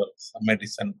popularize our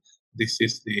medicine. This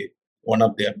is the one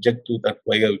of the objective that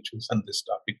why I've chosen this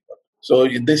topic. So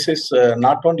this is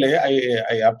not only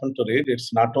I happen to read.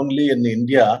 It's not only in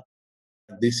India.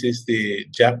 This is the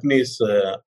Japanese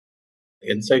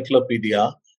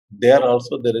encyclopedia There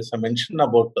also there is a mention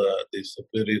about this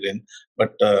purine,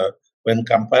 but when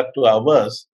compared to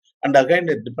ours, and again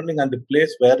depending on the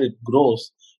place where it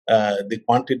grows, the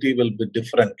quantity will be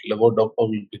different, levodopa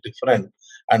will be different,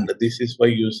 and this is why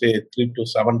you say 3 to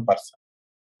 7%.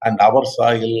 And our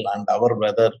soil and our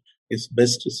weather is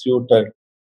best suited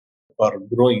for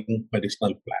growing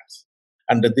medicinal plants.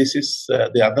 And this is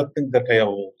the other thing that I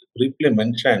have briefly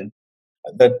mentioned,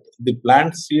 that the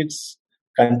plant seeds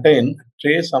contain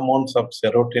trace amounts of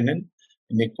serotonin,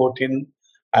 nicotine,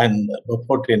 and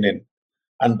bufotenin.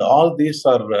 And all these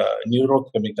are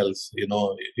neurochemicals. You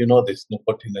know this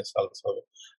nicotine is also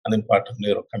an important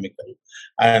neurochemical,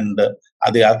 and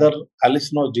the other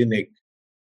hallucinogenic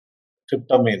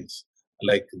tryptamines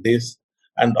like this,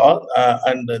 and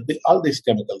all these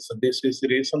chemicals. So this is the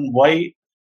reason why.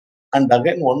 And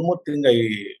again, one more thing I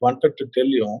wanted to tell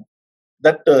you,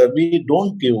 that we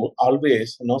don't give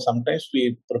always. Sometimes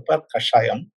we prepare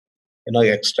kashayam,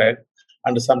 extract,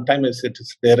 and sometimes it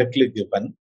is directly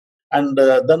given. And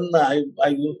then I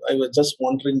was just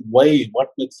wondering why,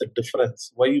 what makes the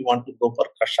difference? Why you want to go for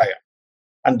kashayam?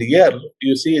 And here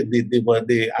you see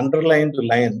the underlined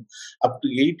line, up to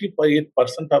 85%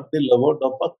 of the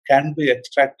levodopa can be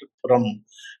extracted from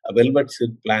a velvet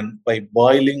seed plant by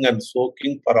boiling and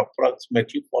soaking for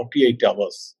approximately 48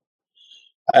 hours.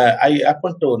 I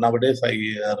happen to nowadays I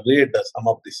read some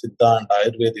of the Siddha and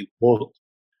Ayurvedic books,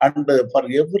 and for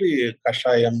every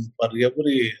kashayam, for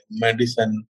every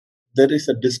medicine, there is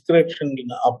a description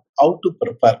of how to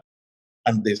prepare,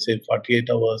 and they say 48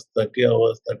 hours, 30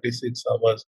 hours, 36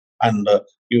 hours, and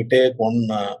you take one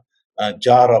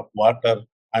jar of water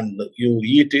and you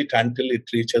eat it until it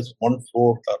reaches 1/4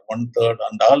 or 1/3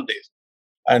 and all this.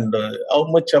 And how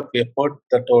much of effort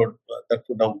that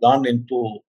would have gone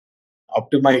into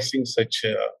optimizing such,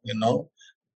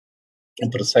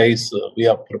 precise way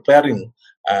of preparing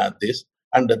this.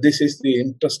 And this is the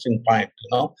interesting point.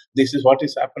 This is what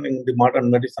is happening in the modern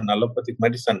medicine, allopathic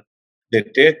medicine. They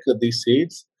take the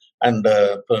seeds and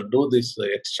do this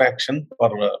extraction for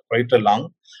quite a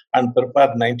long, and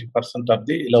prepare 90% of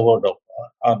the levodopa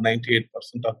or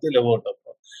 98% of the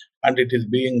levodopa, and it is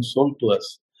being sold to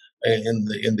us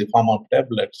in the form of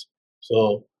tablets.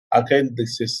 So again,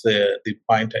 this is the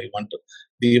point I want to.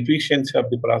 The efficiency of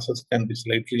the process can be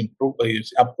slightly improved by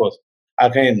using, of course,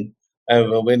 again,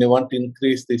 when you want to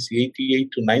increase this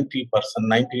 88 to 90%,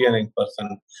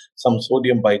 99%, some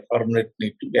sodium bicarbonate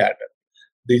need to be added.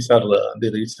 These are the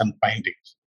recent findings.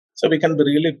 So we can be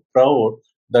really proud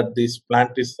that this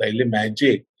plant is highly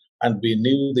magic, and we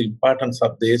knew the importance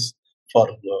of this for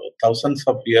thousands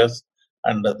of years,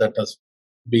 and that is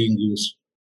being used.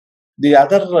 The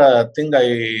other thing I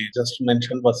just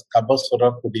mentioned was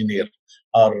Kabasura Kudineer,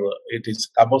 or it is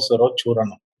Kabasura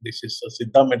Churanam. This is a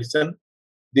Siddha medicine.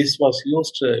 This was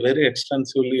used very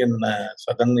extensively in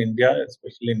southern India,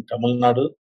 especially in Tamil Nadu.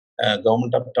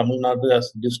 Government of Tamil Nadu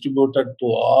has distributed to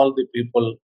all the people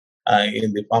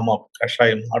in the form of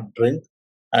kashayam hot drink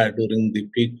during the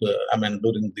peak,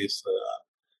 during this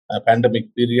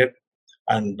pandemic period.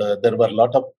 And there were a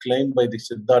lot of claim by the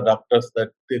Siddha doctors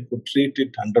that they could treat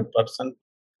it 100%,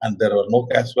 and there were no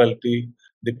casualty.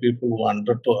 The people who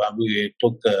undertook, we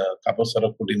took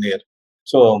Kapasara Kudineer.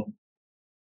 So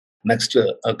next,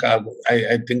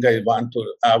 I think I want to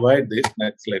avoid this.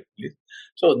 Next slide, please.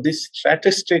 So these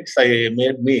statistics I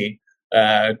made me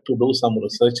to do some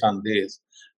research on this.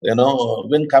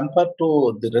 When compared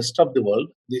to the rest of the world,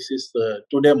 this is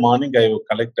today morning I have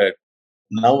collected.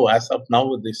 Now, as of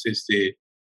now, this is the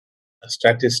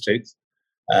statistics.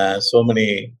 So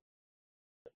many,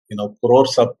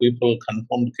 crores of people,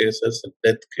 confirmed cases,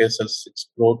 death cases, 6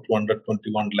 crore,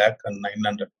 221 lakh, and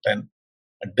 910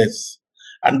 deaths.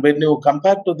 And when you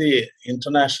compare to the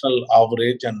international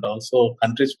average and also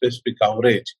country-specific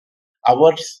average,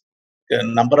 our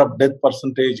number of death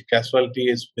percentage casualty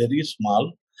is very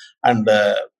small, and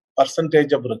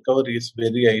percentage of recovery is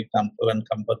very high when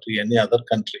compared to any other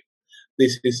country.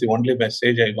 This is the only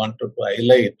message I wanted to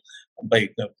highlight by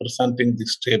presenting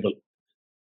this table.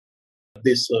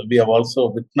 This we have also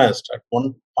witnessed at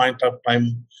one point of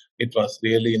time. It was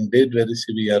really indeed very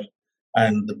severe,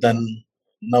 and then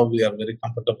now we are very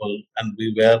comfortable, and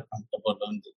we were comfortable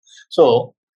on this.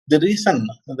 So the reason,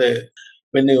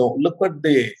 when you look at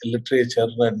the literature,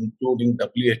 including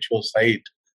WHO site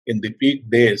in the peak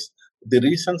days, the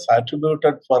reasons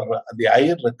attributed for the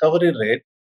higher recovery rate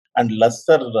and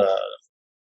lesser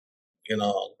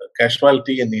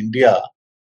casualty in India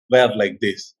were like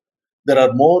this. There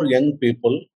are more young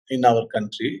people in our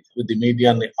country with the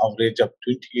median average of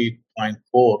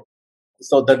 28.4.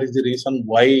 So that is the reason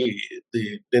why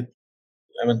the death,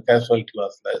 casualty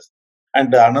was less.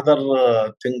 And another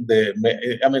thing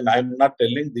I mean, I'm not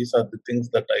telling these are the things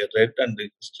that I read and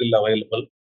it's still available.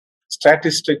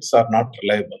 Statistics are not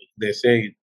reliable. They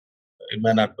say it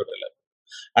may not be reliable.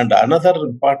 And another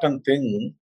important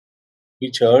thing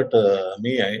which hurt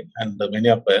and many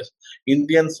of us,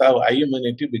 Indians have high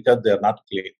immunity because they are not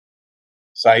clean.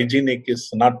 So hygienic is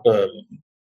not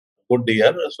good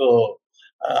here. So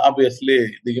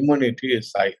obviously the immunity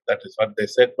is high. That is what they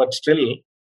said. But still,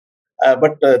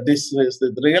 this is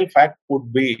the real fact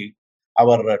would be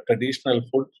our traditional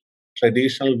food,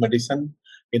 traditional medicine,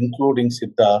 including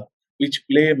Siddha, which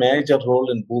play a major role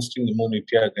in boosting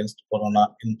immunity against corona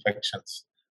infections.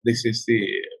 This is the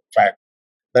fact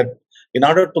that in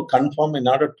order to confirm, in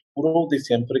order to prove these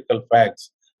empirical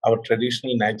facts, our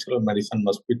traditional natural medicine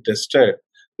must be tested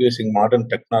using modern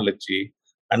technology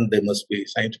and they must be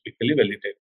scientifically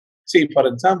validated. See, for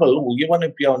example, even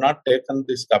if you have not taken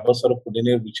this Kabasara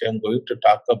Kudinir, which I am going to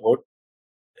talk about,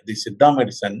 the Siddha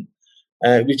medicine,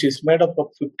 which is made up of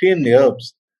 15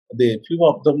 herbs, the few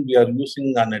of them we are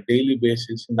using on a daily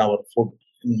basis in our food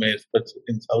in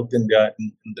South India,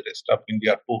 in the rest of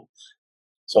India too.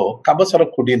 So,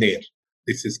 Kabasara Kudinir,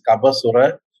 this is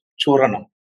Kabasura Churanam.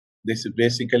 This is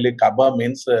basically Kaba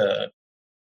means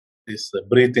this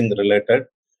breathing related,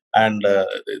 and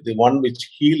the one which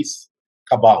heals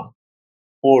Kaba,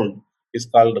 cold, is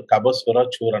called Kabasura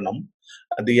Churanam.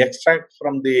 The extract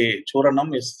from the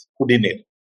Churanam is Kudinir.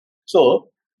 So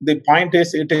the point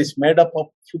is, it is made up of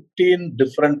 15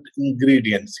 different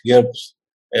ingredients, herbs.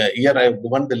 Here I have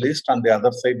given the list. On the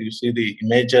other side, you see the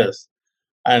images,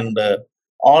 and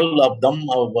all of them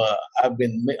have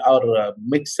been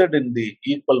mixed in the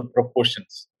equal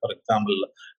proportions. For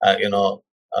example,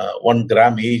 1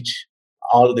 gram each.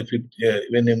 All the 50,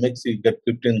 when you mix, you get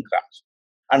 15 grams.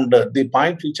 And the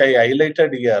point which I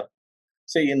highlighted here,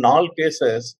 say in all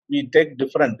cases, we take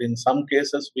different. In some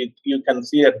cases, you can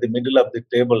see at the middle of the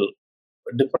table,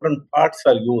 different parts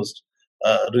are used.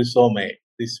 Rhizome,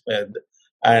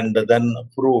 and then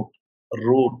fruit,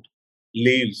 root,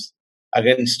 leaves,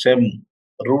 again stem,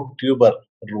 root, tuber,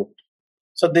 root.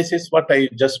 So this is what I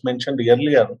just mentioned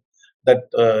earlier, that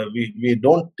we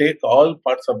don't take all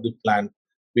parts of the plant,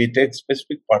 we take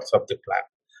specific parts of the plant.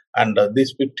 And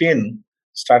these 15,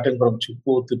 starting from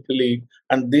Chukku, Tipili,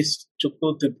 and this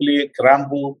Chukku, Tipili,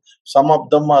 Krambu, some of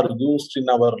them are used in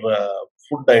our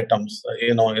food items,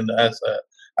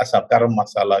 as a garam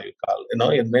masala, you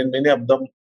call, in many of them,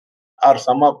 or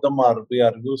some of them we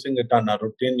are using it on a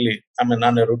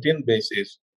routine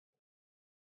basis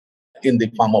in the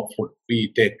form of food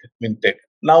we intake.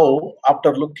 Now,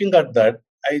 after looking at that,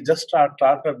 I just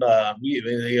started.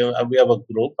 We have a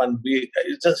group, and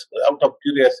it's just out of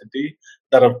curiosity,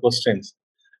 there are questions.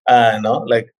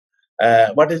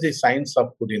 What is the science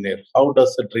of Kudinir? How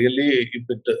does it really?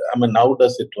 How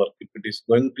does it work? If it is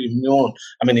going to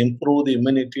improve the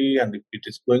immunity, and if it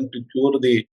is going to cure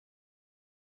the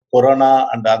corona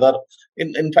and other.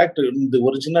 In fact, in the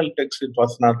original text, it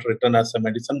was not written as a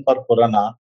medicine for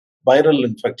corona, viral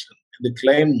infection. The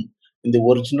claim in the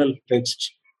original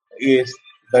text is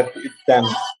that it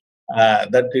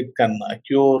can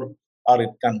cure or it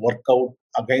can work out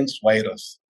against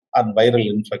virus and viral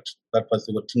infection. That was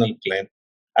the original claim,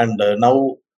 and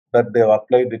now that they have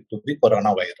applied it to the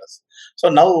coronavirus. So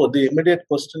now the immediate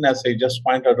question, as I just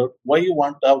pointed out, why you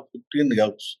want to have 15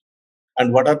 herbs?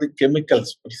 And what are the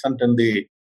chemicals present in the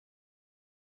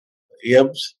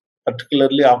herbs,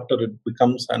 particularly after it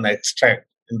becomes an extract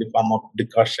in the form of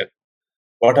decoction?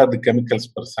 What are the chemicals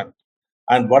present?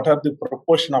 And what are the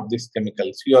proportion of these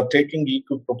chemicals? You are taking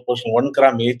equal proportion, 1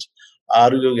 gram each.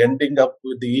 Are you ending up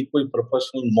with the equal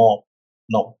proportional more?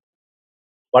 No.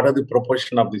 What are the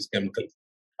proportion of these chemicals?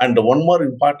 And one more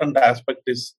important aspect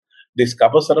is this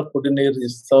Kabasara Kudinir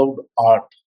is served hot.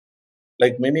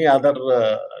 Like many other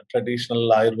traditional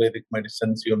Ayurvedic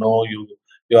medicines, you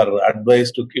are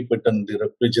advised to keep it in the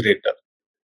refrigerator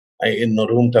in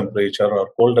room temperature or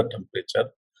colder temperature.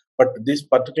 But this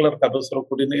particular Kabasara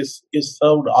Kudin is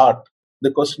served hot. The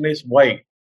question is why?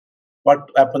 What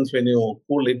happens when you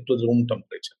cool it to room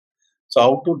temperature? So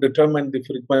how to determine the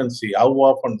frequency? How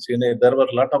often? There were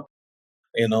a lot of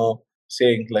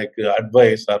saying like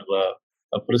advice or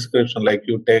a prescription, like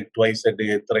you take twice a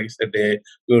day, thrice a day,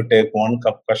 you take 1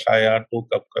 cup kashaya, 2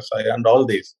 cup kashaya, and all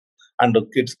these. And the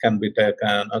kids can be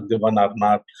taken, given or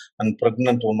not, and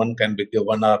pregnant woman can be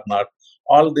given or not.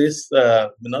 All this, there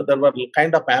were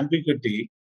kind of ambiguity,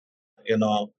 in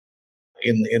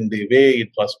the way it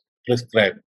was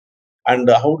prescribed. And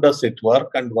how does it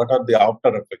work, and what are the after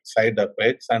effects, side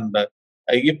effects, and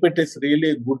if it is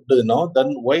really good,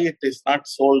 then why it is not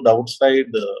sold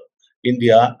outside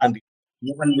India? And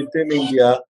even within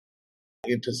India,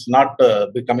 it is not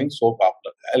becoming so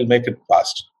popular. I'll make it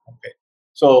fast. Okay.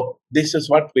 So this is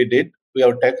what we did. We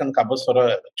have taken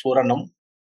Kabasura Churanam.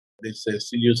 This is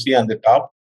you see on the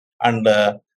top, and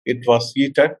it was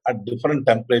heated at different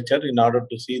temperature in order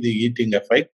to see the heating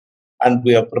effect. And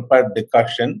we have prepared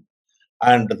decoction,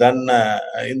 and then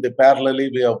in the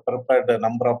parallelly we have prepared a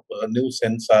number of new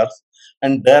sensors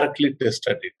and directly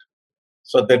tested it.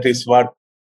 So that is what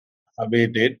we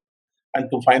did,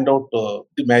 and to find out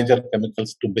the major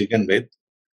chemicals to begin with,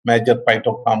 major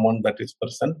phytocompound that is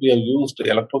present. We have used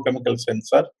electrochemical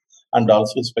sensor and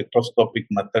also spectroscopic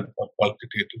method for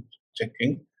qualitative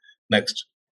checking. Next.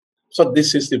 So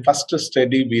this is the first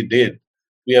study we did.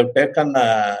 We have taken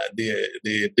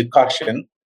the decoction,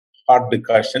 hot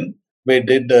decoction. We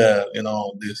did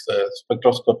this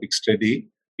spectroscopic study,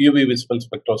 UV visible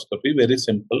spectroscopy, very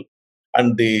simple.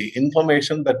 And the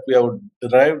information that we have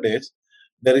derived is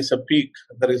there is a peak.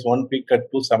 There is one peak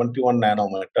at 271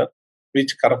 nanometer,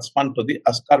 which correspond to the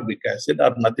ascorbic acid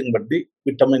or nothing but the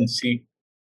vitamin C.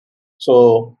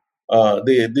 So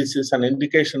this is an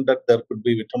indication that there could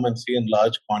be vitamin C in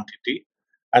large quantity.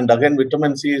 And again,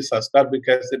 vitamin C is ascorbic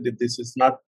acid. This is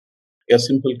not a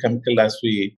simple chemical as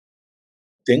we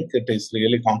think. It is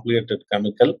really complicated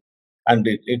chemical, and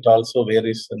it also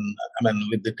varies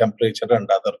with the temperature and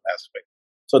other aspects.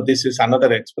 So this is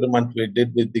another experiment we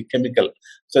did with the chemical.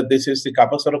 So this is the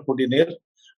Capasurocoodinir,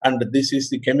 and this is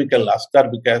the chemical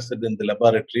ascorbic acid in the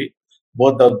laboratory.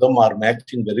 Both of them are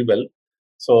matching very well.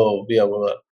 So we have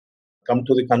come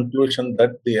to the conclusion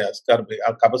that the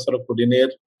Capasurocoodinir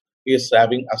is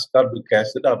having ascorbic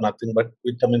acid or nothing but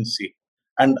vitamin C.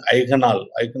 And eugenol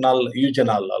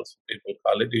also people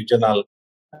call it, eugenol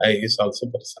is also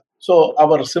present. So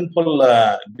our simple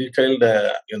detailed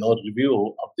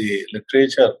review of the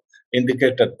literature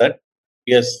indicated that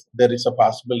yes, there is a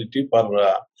possibility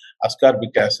for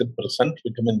ascorbic acid present,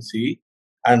 vitamin C,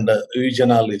 and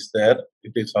eugenol is there.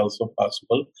 It is also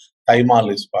possible.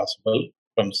 Thymol is possible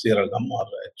from Siragam or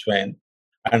Chwain,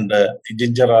 and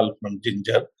gingerol from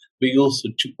ginger. We use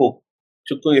Chuku.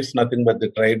 Chuku is nothing but the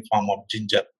dried form of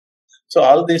ginger. So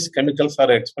all these chemicals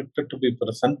are expected to be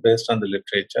present based on the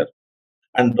literature.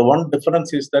 And the one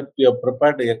difference is that we have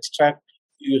prepared the extract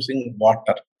using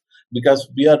water, because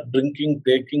we are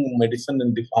taking medicine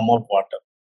in the form of water.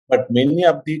 But many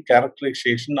of the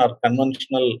characterization are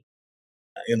conventional,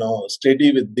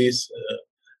 study with this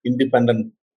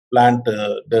independent plant.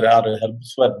 There are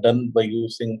herbs were done by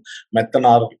using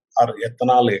methanol or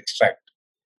ethanol extract.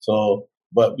 So,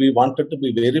 but we wanted to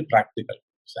be very practical.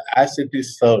 So as it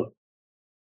is served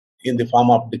in the form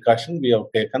of decoction, we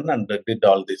have taken and did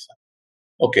all this.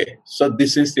 Okay, so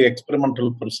this is the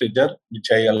experimental procedure, which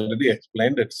I already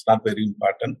explained. It's not very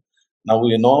important. Now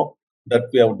we know that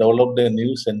we have developed a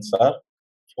new sensor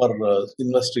for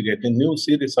investigating, new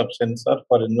series of sensor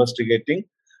for investigating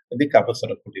the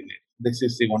Capasurocoodinir. This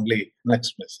is the only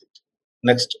next message.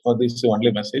 This is the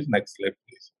only message. Next slide,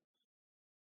 please.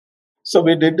 So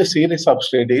we did a series of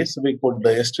studies. We could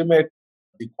estimate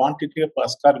the quantity of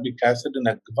ascorbic acid in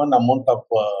a given amount of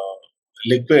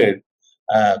liquid,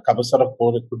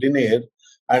 Capasurocoodinir,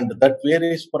 and that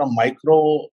varies from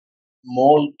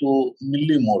micromole to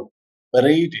millimole.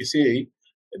 Right? You see,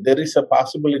 there is a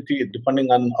possibility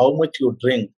depending on how much you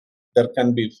drink, there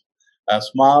can be a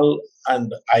small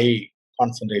and high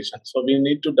concentration. So we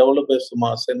need to develop a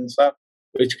small sensor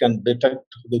which can detect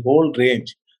the whole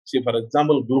range. See, for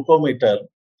example, glucometer,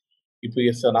 if he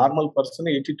is a normal person,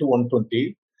 80 to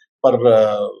 120. For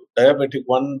diabetic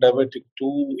 1, diabetic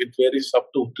 2, it varies up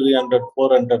to 300,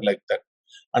 400 like that.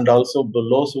 And also the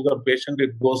low sugar patient,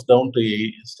 it goes down to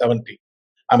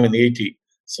 80.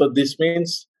 So this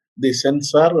means the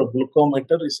sensor or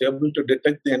glucometer is able to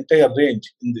detect the entire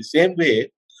range. In the same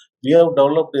way, we have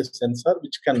developed a sensor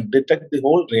which can detect the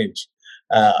whole range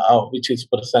which is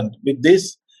present. With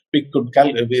this, we could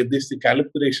calculate this the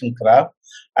calibration graph,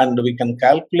 and we can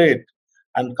calculate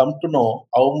and come to know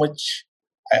how much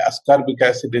ascorbic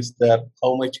acid is there,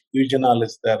 how much eugenol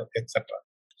is there, etc.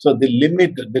 So the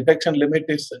detection limit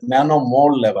is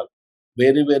nanomole level.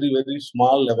 Very, very, very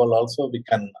small level also we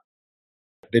can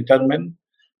determine.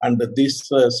 And these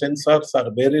sensors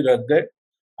are very rugged,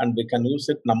 and we can use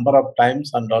it number of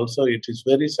times, and also it is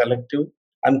very selective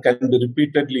and can be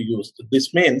repeatedly used.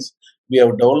 This means we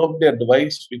have developed a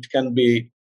device which can be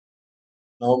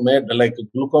made like a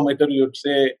glucometer. You'd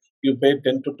say you pay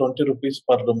 10 to 20 rupees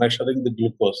for measuring the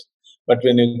glucose. But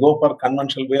when you go for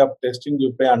conventional way of testing,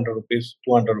 you pay 100 rupees,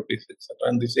 200 rupees, etc.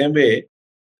 And the same way,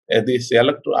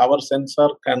 our sensor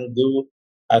can be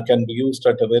used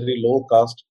at a very low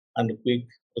cost and quick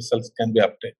results can be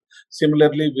obtained.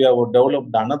 Similarly, we have developed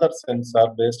another sensor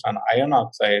based on iron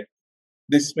oxide.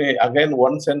 This may, again,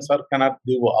 one sensor cannot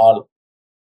give all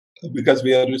because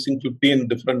we are using 15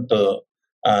 different,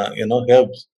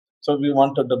 herbs. So we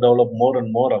wanted to develop more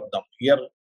and more of them. Here,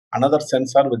 another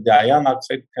sensor with the iron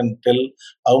oxide can tell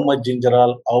how much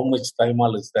gingerol, how much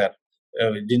thymol is there.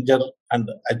 Ginger and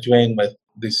ajwain,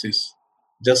 this is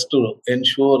just to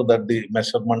ensure that the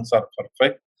measurements are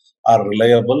perfect, are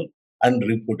reliable, and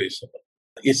reproducible.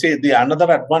 You see, the another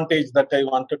advantage that I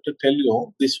wanted to tell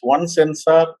you, this one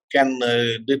sensor can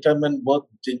determine both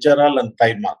gingerol and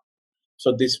thymol.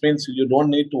 So this means you don't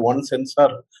need one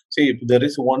sensor. See, if there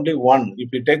is only one, if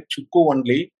you take chukku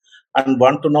only and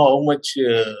want to know how much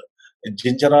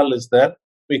gingerol is there,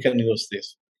 we can use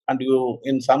this. And you,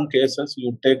 in some cases,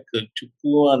 you take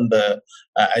chukku and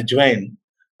ajwain,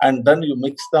 and then you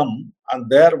mix them, and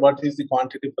there, what is the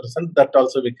quantity percent, that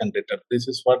also we can detect. This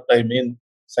is what I mean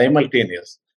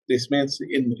simultaneous. This means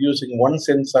in using one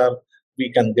sensor,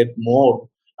 we can get more,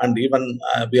 and even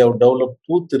we have developed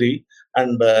 2, 3,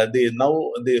 and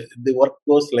the work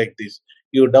goes like this.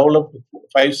 You develop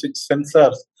 5, 6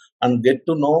 sensors and get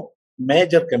to know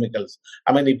major chemicals.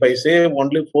 I mean, if I say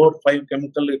only 4, 5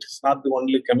 chemical, it is not the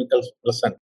only chemicals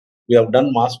present. We have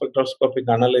done mass spectroscopic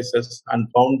analysis and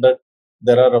found that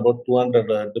there are about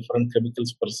 200 different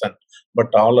chemicals present,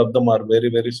 but all of them are very,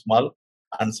 very small,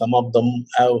 and some of them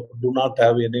do not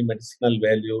have any medicinal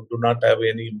value, do not have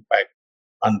any impact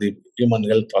on the human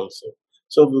health also.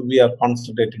 So we are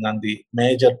concentrating on the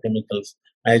major chemicals,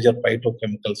 major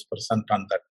phytochemicals present on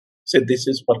that. So this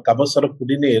is for Kabasara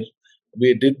Kudineer.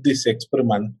 We did this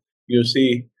experiment. You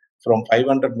see, from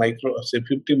 500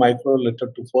 50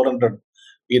 microliter to 400,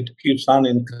 it keeps on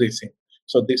increasing.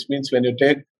 So this means when you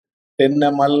take 10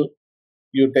 ml,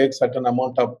 you take certain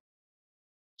amount of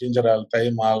gingerol,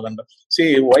 thymol, and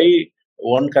see why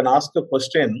one can ask a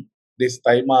question. This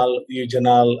thymol,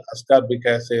 eugenol, ascorbic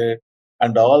acid,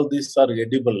 and all these are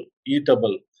edible,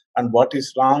 eatable. And what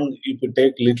is wrong if you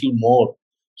take little more?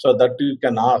 So that you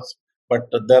can ask. But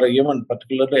there are even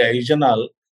particularly eugenol,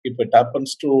 if it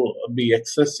happens to be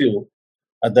excessive,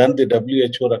 then the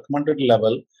WHO recommended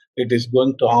level, it is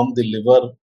going to harm the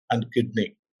liver and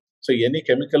kidney. So any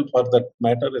chemical for that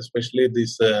matter, especially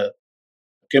these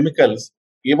chemicals,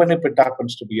 even if it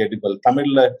happens to be edible.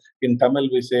 In Tamil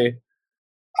we say,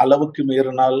 alavukku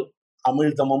meerinal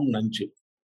amildhamam nanju.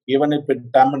 Even if it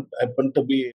happen to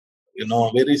be,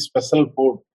 very special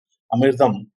food,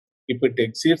 amildham, if it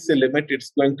exceeds the limit,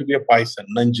 it's going to be a poison,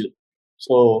 nanju.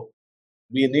 So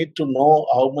we need to know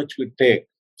how much we take.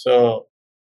 So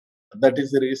that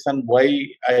is the reason why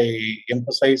I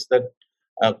emphasize that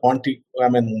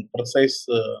precise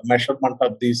measurement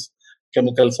of these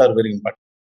chemicals are very important.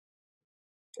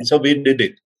 So we did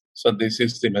it. So this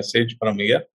is the message from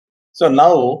here. So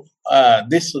now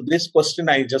this question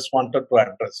I just wanted to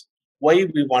address. Why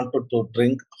we wanted to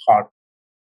drink hot?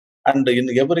 And in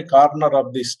every corner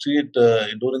of the street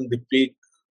during the peak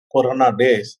Corona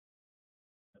days,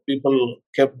 people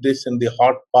kept this in the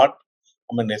hot pot.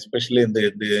 I mean, especially in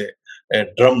the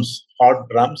drums, hot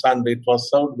drums, and it was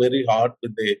served very hot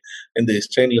in the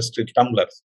stainless steel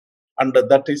tumblers. And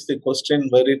that is the question,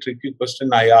 very tricky question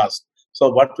I asked. So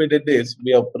what we did is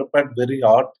we have prepared very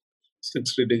hot,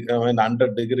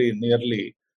 100 degree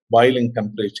nearly boiling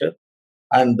temperature,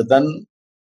 and then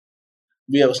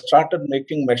we have started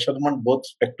making measurement, both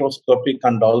spectroscopic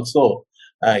and also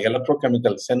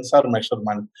electrochemical sensor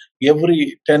measurement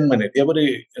every 10 minutes,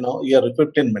 every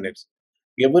 15 minutes.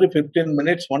 Every 15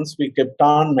 minutes, once we kept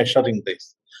on measuring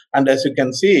this. And as you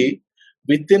can see,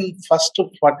 within first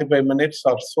 45 minutes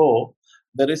or so,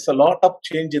 there is a lot of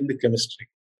change in the chemistry.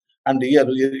 And here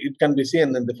it can be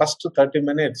seen in the first 30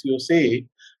 minutes, you see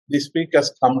this peak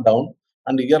has come down,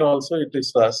 and here also it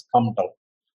has come down.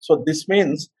 So this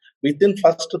means within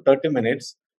first 30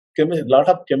 minutes, a lot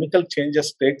of chemical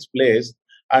changes takes place,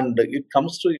 and it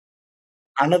comes to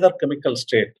another chemical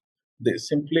state.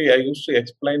 Simply, I used to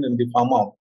explain in the form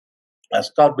of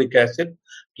ascorbic acid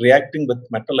reacting with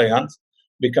metal ions,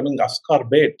 becoming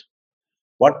ascorbate.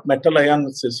 What metal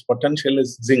ions is potential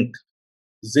is zinc.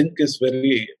 Zinc is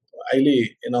very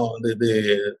highly,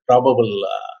 the probable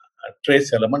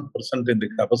trace element present in the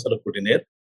Kabasara Kudineer.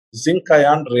 Zinc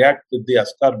ion react with the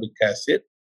ascorbic acid.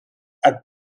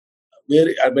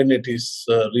 When it is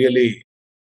really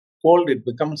cold, it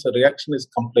becomes a reaction is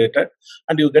completed,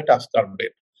 and you get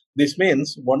ascorbate. This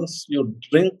means once you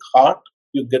drink hot,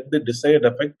 you get the desired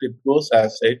effect, it goes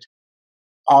acid.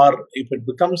 Or if it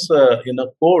becomes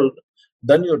cold,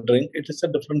 then you drink, it is a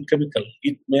different chemical.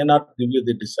 It may not give you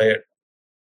the desired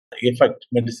effect,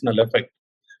 medicinal effect.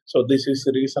 So this is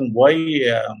the reason why,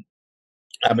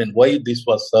 why this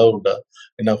was served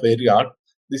in a very odd.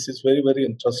 This is very, very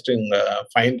interesting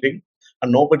finding,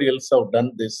 and nobody else have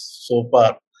done this so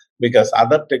far, because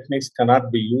other techniques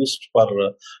cannot be used for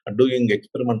doing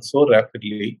experiments so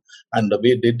rapidly, and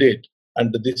we did it.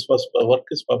 And this work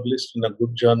is published in a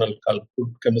good journal called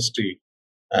Food Chemistry,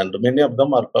 and many of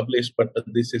them are published, but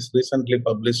this is recently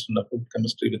published in a Food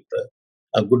Chemistry with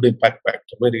a good impact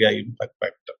factor, very high impact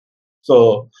factor.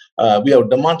 So we have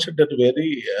demonstrated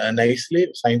very nicely,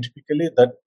 scientifically,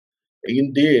 that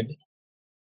indeed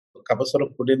Kapasara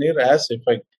has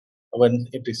effect when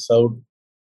it is served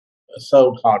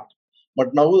hot.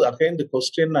 But now again the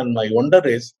question and my wonder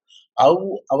is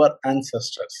how our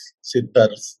ancestors,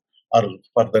 Siddhars, or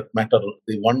for that matter,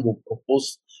 the one who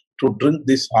proposed to drink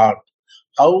this hot,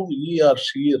 how he or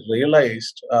she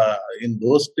realized in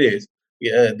those days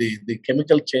the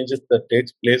chemical changes that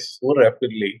takes place so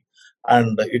rapidly,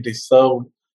 and it is served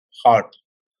hot,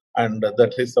 and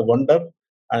that is a wonder.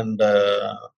 And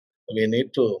we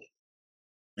need to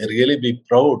really be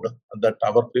proud that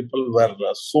our people were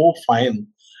so fine,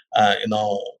 you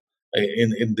know,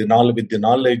 in the knowledge, with the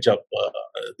knowledge of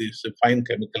these fine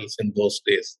chemicals in those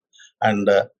days, and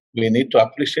we need to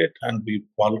appreciate, and we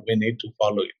need to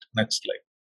follow it. Next slide.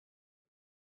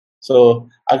 So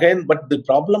again, but the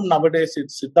problem nowadays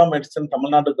is Siddha medicine.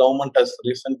 Tamil Nadu government has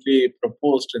recently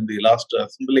proposed in the last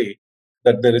assembly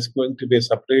that there is going to be a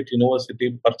separate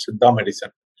university for Siddha medicine.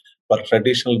 For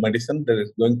traditional medicine, there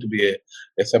is going to be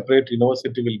a separate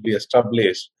university will be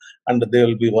established, and they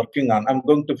will be working on. I'm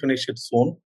going to finish it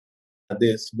soon.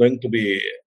 There's going to be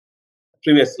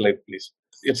previous slide, please.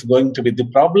 It's going to be the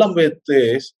problem with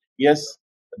this. Yes,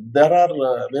 there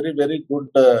are very, very good,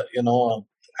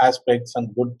 aspects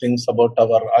and good things about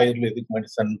our Ayurvedic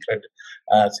medicine,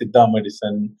 Siddha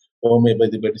medicine,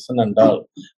 homeopathy medicine, and all.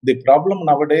 The problem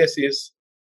nowadays is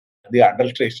the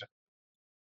adulteration.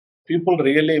 People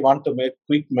really want to make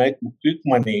quick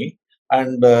money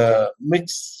and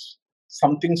mix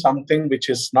something which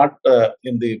is not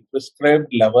in the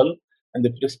prescribed level and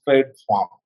the prescribed form.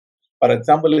 For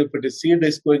example, if it is seed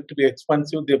is going to be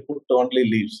expensive, they put only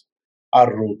leaves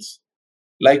or roots.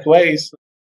 Likewise,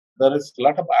 there is a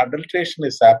lot of adulteration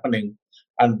is happening,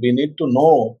 and we need to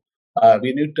know.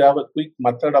 We need to have a quick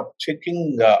method of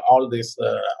checking all this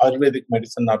Ayurvedic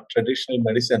medicine or traditional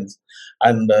medicines,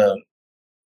 and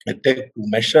take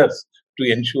measures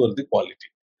to ensure the quality.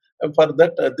 And for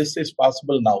that, this is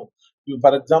possible now.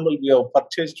 For example, we have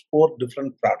purchased 4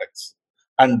 different products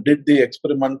and did the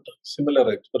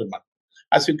similar experiment.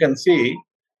 As you can see,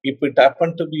 if it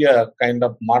happened to be a kind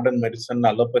of modern medicine,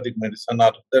 allopathic medicine,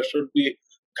 or there should be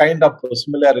kind of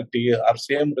similarity or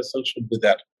same result should be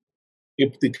there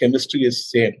if the chemistry is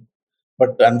same.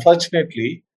 But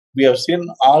unfortunately, we have seen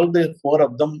all the 4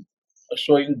 of them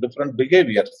showing different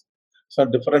behaviors, so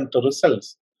different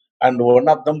results, and one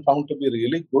of them found to be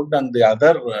really good, and the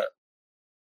other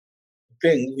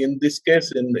thing in this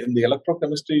case, in the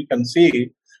electrochemistry, you can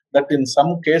see that in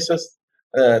some cases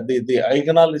the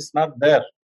eigenol is not there,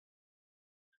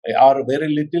 or very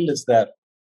little is there,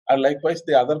 and likewise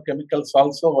the other chemicals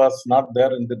also was not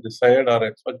there in the desired or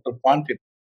expected quantity.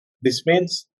 This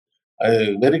means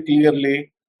very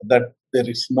clearly that there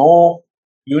is no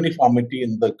uniformity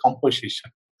in the composition.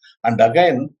 And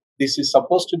again, this is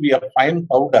supposed to be a fine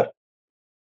powder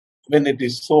when it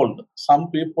is sold. Some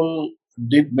people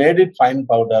made it fine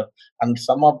powder, and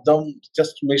some of them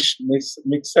just mixed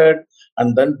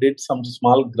and then did some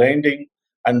small grinding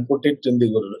and put it in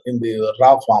the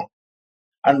raw form.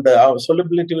 And our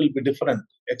solubility will be different.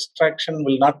 Extraction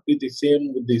will not be the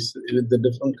same with the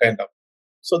different kind of.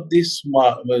 So these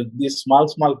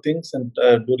small things, and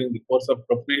during the course of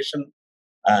preparation,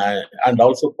 and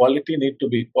also quality of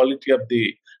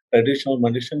the traditional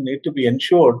medicine need to be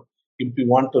ensured if we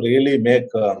want to really make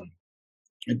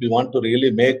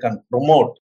and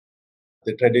promote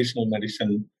the traditional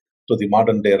medicine to the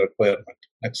modern day requirement.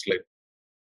 Next slide.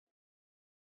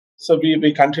 So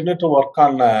we continue to work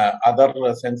on other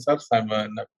sensors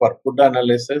for food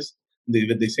analysis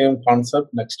with the same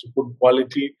concept. Next, food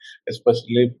quality,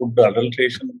 especially food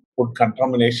adulteration, food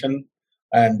contamination,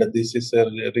 and this is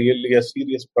really a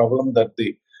serious problem that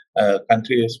the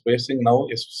country is facing now.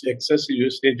 Is excessive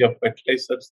usage of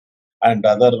fertilizers and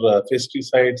other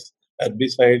pesticides,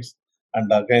 herbicides,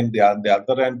 and again the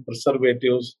other end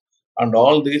preservatives, and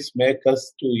all these make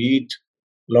us to eat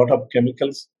a lot of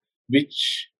chemicals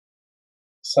which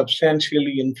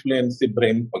substantially influence the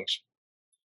brain function.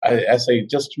 As I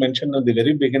just mentioned in the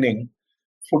very beginning,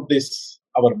 food is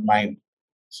our mind.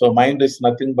 So mind is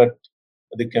nothing but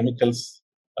the chemicals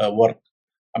work.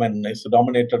 is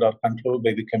dominated or controlled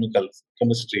by the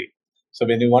chemistry. So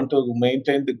when you want to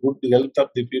maintain the good health of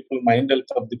the people, mind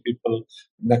health of the people,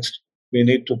 next we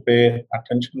need to pay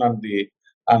attention on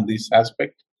this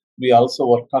aspect. We also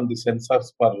work on the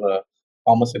sensors for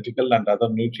pharmaceutical and other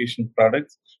nutrition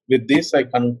products. With this, I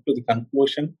come to the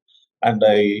conclusion, and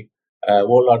I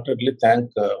wholeheartedly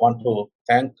want to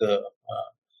thank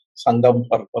Sangam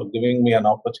for giving me an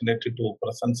opportunity to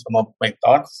present some of my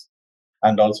thoughts,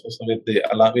 and also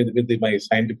my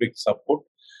scientific support.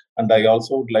 And I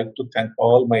also would like to thank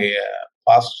all my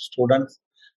past students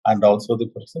and also the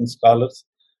present scholars,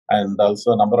 and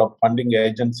also a number of funding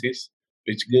agencies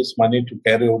which gives money to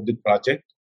carry out the project.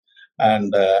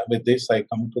 And with this, I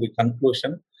come to the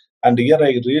conclusion. And here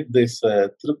I read this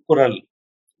Tirukkural,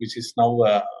 which is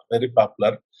now very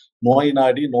popular. Noi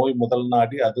nadi, noi mudal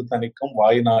nadi, adu thanikkum,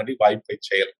 vai nadi, vaippai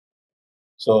செயல்.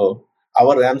 So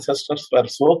our ancestors were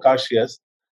so cautious.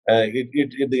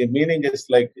 The meaning is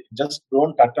like, just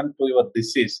don't attend to your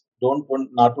disease.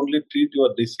 Not only treat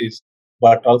your disease,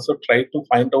 but also try to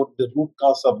find out the root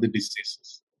cause of the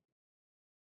diseases.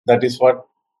 That is what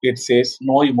it says,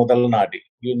 Noi Mudal Nadi.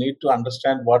 You need to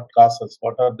understand what are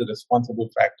the responsible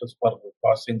factors for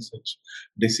causing such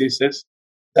diseases.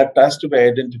 That has to be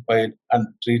identified and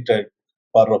treated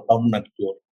for a permanent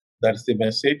cure. That's the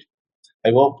message.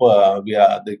 I hope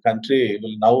the country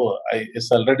will now,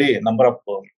 it's already a number of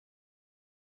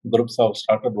groups have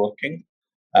started working.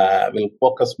 Will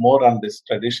focus more on this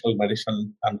traditional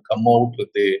medicine and come out with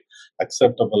the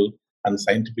acceptable and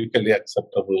scientifically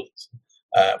acceptable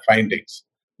findings.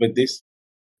 With this,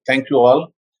 thank you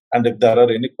all. And if there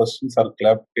are any questions or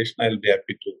clarification, I'll be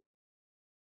happy to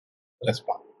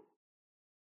respond.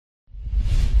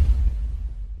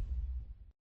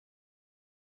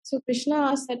 So Krishna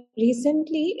asked that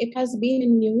recently it has been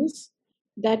in news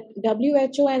that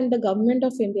WHO and the government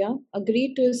of India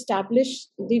agreed to establish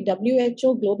the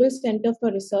WHO Global Center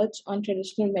for Research on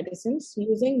Traditional Medicines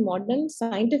using modern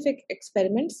scientific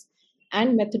experiments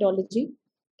and methodology.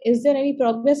 Is there any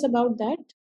progress about that?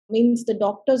 Means the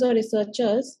doctors or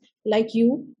researchers like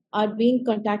you are being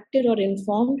contacted or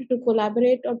informed to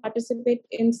collaborate or participate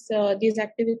in these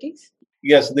activities?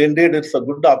 Yes, indeed, it's a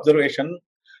good observation.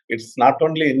 It's not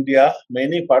only India,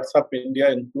 many parts of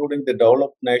India, including the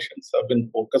developed nations, have been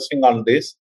focusing on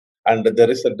this. And there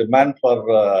is a demand for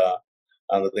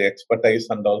the expertise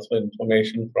and also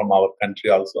information from our country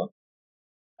also.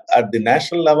 At the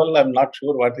national level, I'm not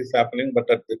sure what is happening, but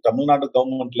at the Tamil Nadu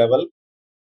government level,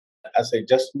 as I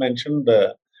just mentioned,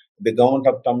 the government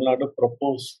of Tamil Nadu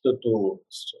proposed to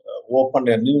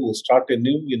start a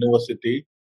new university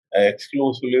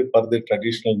exclusively for the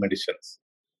traditional medicines.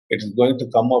 It is going to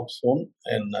come up soon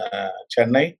in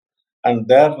Chennai, and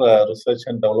their research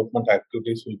and development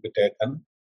activities will be taken.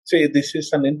 See, this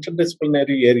is an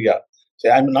interdisciplinary area. See,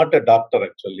 I'm not a doctor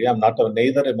actually. I'm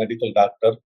neither a medical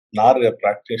doctor nor a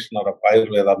practitioner of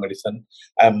Ayurveda medicine.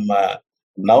 I'm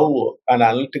now an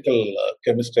analytical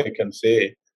chemist, I can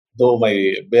say, though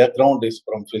my background is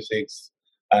from physics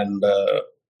and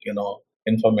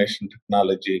information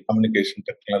technology, communication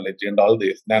technology, and all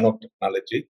this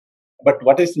nanotechnology. But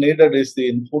what is needed is the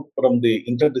input from the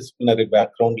interdisciplinary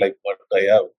background like what I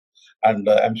have. And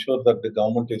I'm sure that the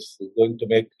government is going to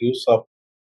make use of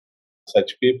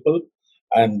such people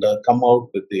and come out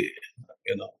with the,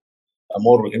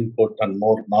 more input and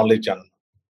more knowledge and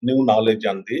new knowledge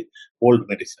on the old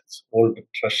medicines, old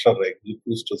treasure. I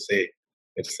used to say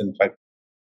it's in fact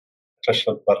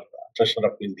treasure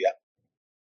of India.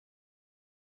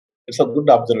 It's a good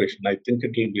observation. I think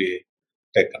it will be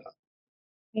taken up.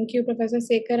 Thank you, Professor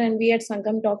Sekar. And we at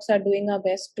Sangam Talks are doing our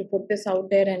best to put this out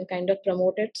there and kind of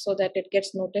promote it so that it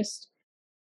gets noticed.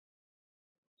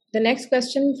 The next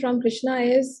question from Krishna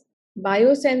is,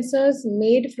 biosensors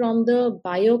made from the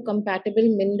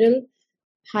biocompatible mineral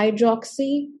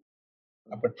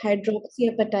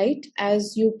hydroxyapatite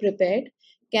as you prepared,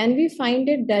 can we find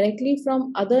it directly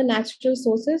from other natural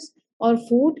sources or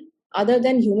food other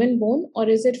than human bone, or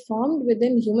is it formed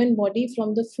within human body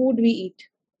from the food we eat?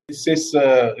 This is,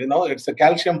 it's a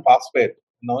calcium phosphate.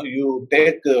 You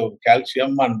take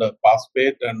calcium and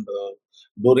phosphate, and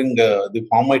during the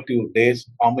formative years,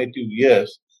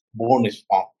 bone is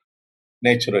formed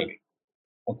naturally.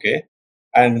 Okay.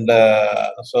 And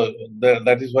so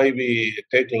that is why we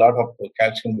take a lot of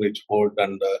calcium-rich food,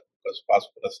 and because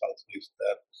phosphorus also is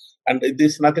there. And it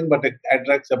is nothing but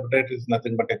hydroxyapatite is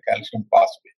nothing but a calcium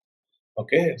phosphate.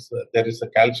 Okay, so there is a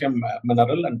calcium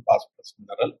mineral and phosphorus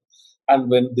mineral. And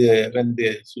when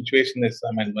the situation is,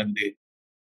 when the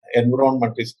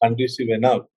environment is conducive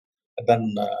enough,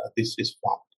 then this is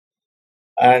formed.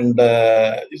 And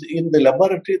in the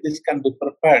laboratory, this can be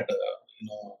prepared,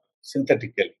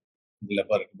 synthetically in the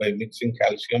laboratory by mixing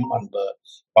calcium and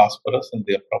phosphorus in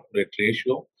the appropriate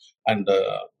ratio and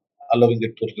allowing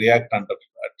it to react under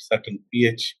at certain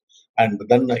pH, and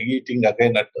then heating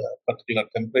again at a particular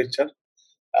temperature.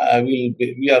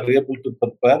 We are able to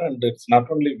prepare, and it's not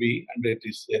only we, and it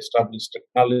is established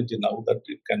technology now that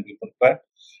it can be prepared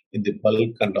in the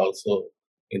bulk and also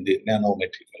in the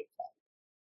nanomaterial form.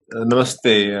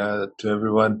 Namaste to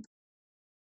everyone.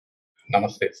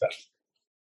 Namaste, sir.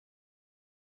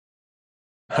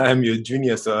 I'm your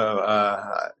junior, so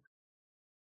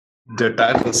the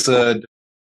titles suit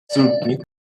me.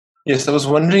 Yes, I was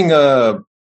wondering,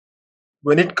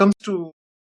 when it comes to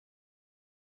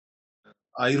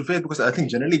Ayurveda, because I think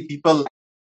generally people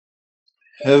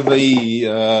have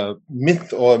a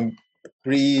myth or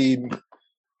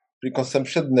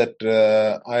preconception that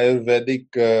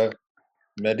Ayurvedic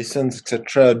medicines,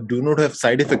 etc., do not have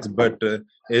side effects. But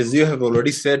as you have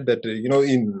already said that, in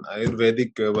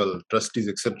Ayurvedic, trustees,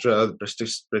 etc.,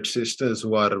 practitioners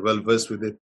who are well versed with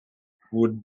it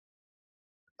would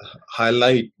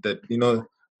highlight that,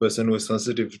 person who is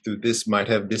sensitive to this might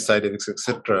have this side effects,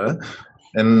 etc.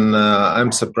 And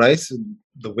I'm surprised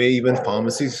the way even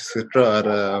pharmacies, etc.,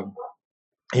 are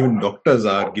even doctors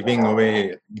are giving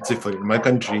away, let's say in my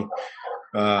country,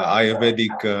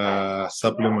 Ayurvedic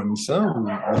supplements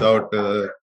without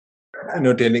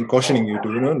cautioning you to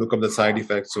look up the side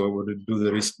effects or do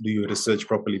your research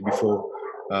properly before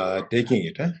taking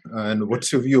it. And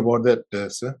what's your view about that,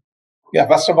 sir? Yeah,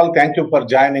 first of all, thank you for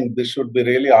joining. This should be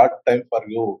really hard time for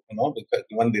you, because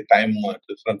even the time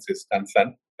difference is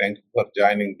concerned. Thank you for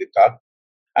joining the talk.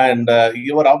 And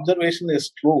your observation is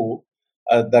true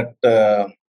that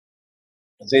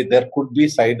there could be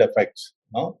side effects,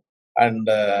 and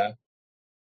the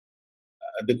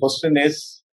question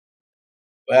is,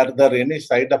 were there any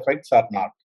side effects or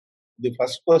not? The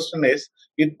first question is,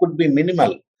 it could be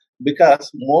minimal, because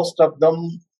most of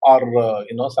them are, for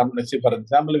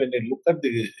example, when you look at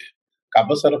the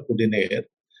Kabasara Kudinare,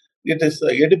 it is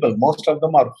edible. Most of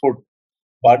them are food.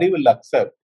 Body will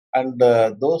accept, and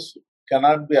those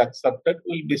cannot be accepted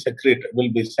will be secreted,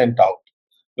 will be sent out,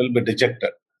 will be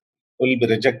rejected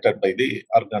by the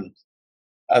organs.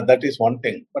 That is one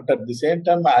thing. But at the same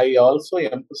time, I also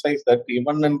emphasize that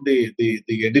even in the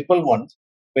edible ones,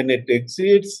 when it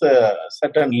exceeds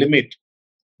certain limit,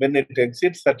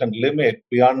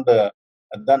 beyond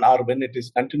then, or when it is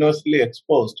continuously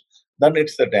exposed, then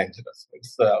it's dangerous.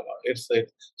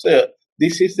 So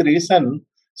this is the reason.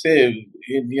 Say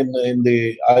in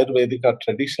the Ayurvedic or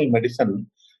traditional medicine,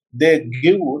 they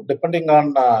give, depending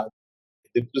on the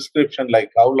prescription,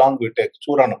 like how long we take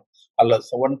Churanam, unless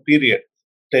one period,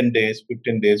 10 days,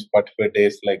 15 days, 45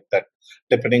 days, like that,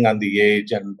 depending on the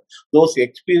age and those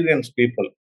experienced people,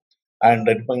 and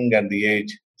depending on the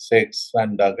age, sex,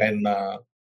 and again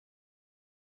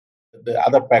the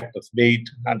other factors, weight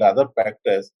and other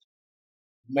factors,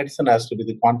 medicine has to be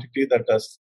the quantity that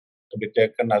has to be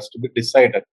taken, has to be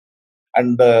decided.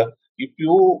 And if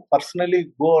you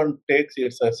personally go and take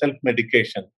it's a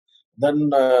self-medication,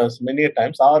 then many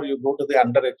times, or you go to the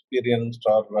under-experienced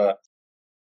or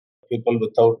people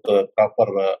without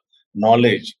proper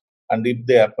knowledge, and if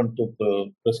they happen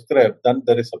to prescribe, then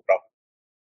there is a problem.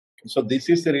 So this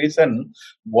is the reason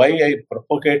why I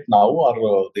propagate now,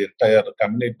 or the entire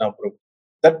community now,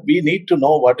 that we need to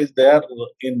know what is there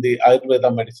in the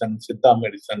Ayurveda medicine, Siddha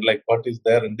medicine, like what is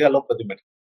there in the allopathy medicine.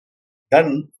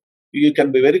 Then you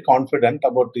can be very confident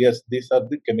about, yes, these are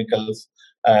the chemicals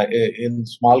in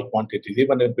small quantities,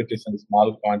 even if it is in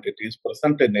small quantities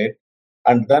present in it.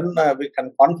 And then we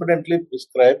can confidently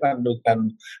prescribe, and we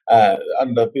can,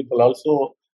 and people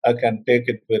also can take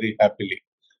it very happily.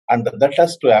 And that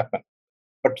has to happen.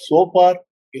 But so far,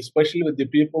 especially with the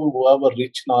people who have a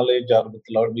rich knowledge or with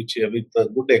a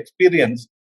good experience,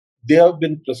 they have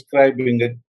been prescribing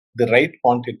it the right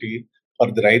quantity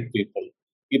for the right people.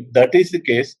 If that is the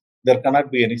case, there cannot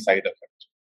be any side effect.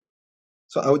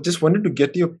 So I just wanted to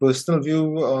get your personal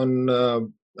view on,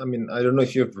 I don't know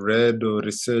if you've read or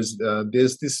researched,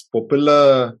 there's this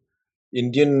popular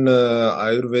Indian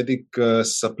Ayurvedic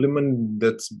supplement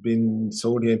that's been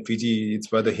sold here in Fiji. It's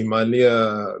by the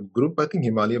Himalaya group, I think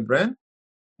Himalaya brand.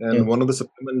 And one of the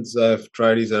supplements I've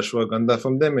tried is ashwagandha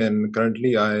from them. And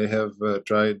currently I have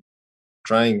trying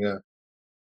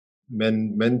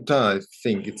Menta, I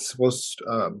think it's supposed,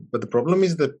 but the problem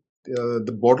is that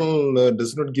the bottle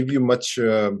does not give you much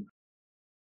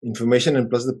information, and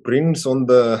plus the prints on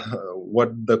the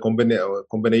what the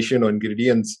combination or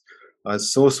ingredients are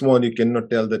so small, you cannot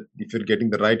tell that if you're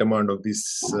getting the right amount of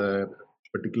this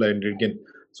particular ingredient.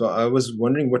 So I was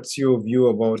wondering, what's your view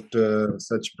about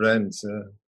such brands?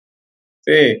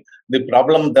 See, the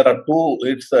problem, there are two,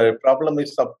 it's a problem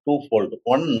is of twofold.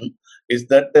 One is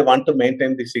that they want to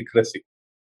maintain the secrecy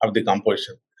of the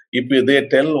composition. If they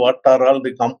tell what are all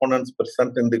the components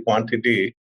present in the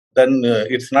quantity, then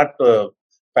it's not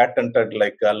patented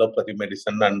like allopathy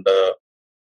medicine and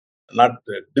not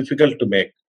difficult to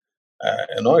make.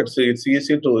 It's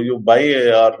easy to you buy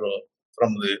or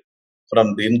from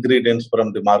the ingredients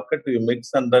from the market, you mix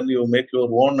and then you make your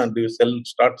own and you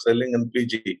start selling in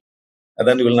PG, and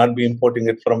then you will not be importing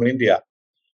it from India.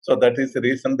 So that is the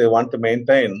reason they want to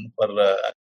maintain for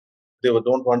they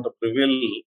don't want to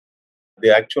reveal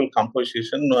the actual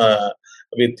composition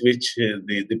with which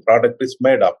the product is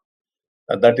made up.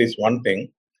 That is one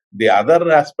thing. The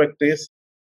other aspect is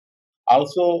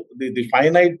also the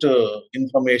finite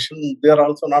information they are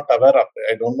also not aware of.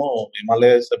 I don't know,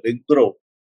 Himalaya is a big group,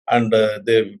 and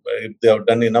if they have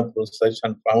done enough research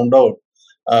and found out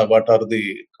what are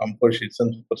the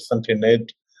compositions present in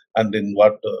it and in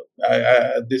what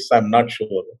this I'm not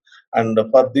sure. And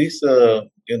for these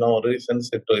reasons,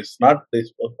 it is not this.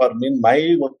 For me, in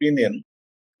my opinion,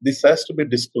 this has to be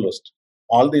disclosed.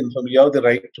 All the information you have the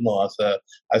right to know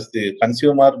as the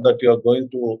consumer that you are going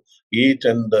to eat,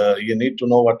 and you need to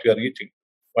know what you are eating,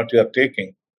 what you are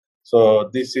taking. So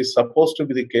this is supposed to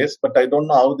be the case, but I don't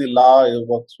know how the law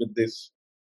works with this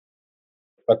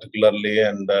particularly.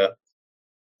 And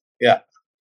yeah,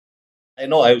 I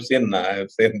know I've seen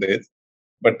this,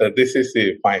 but this is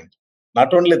the point.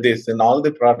 Not only this, in all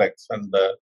the products, and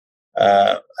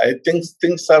I think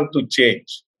things have to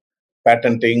change.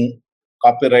 Patenting,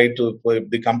 copyright. If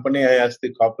the company has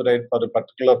the copyright for a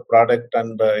particular product,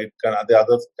 and the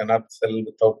others cannot sell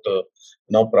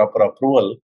without proper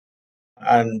approval,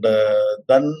 and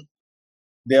then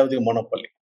they have the monopoly.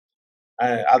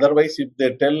 Otherwise, if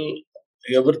they tell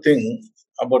everything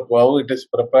about how it is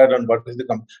prepared and what is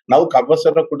the now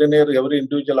Kavasara Kudineer, every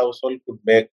individual household could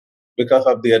make, because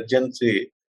of the urgency,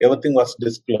 everything was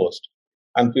disclosed,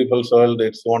 and people sold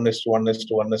it's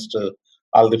 1:1:1:1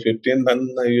 all the 15, then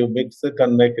you mix it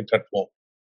and make it at home.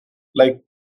 Like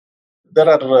there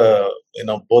are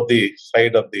both the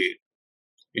side of the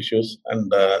issues, and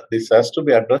this has to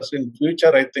be addressed in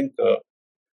future. I think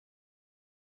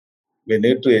we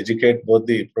need to educate both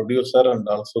the producer and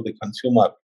also the consumer,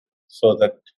 so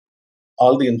that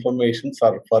all the informations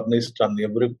are furnished on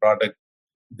every product.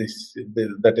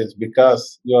 That is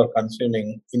because you are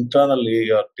consuming internally,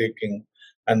 you are taking,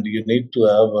 and you need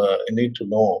to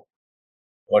know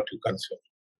what you consume.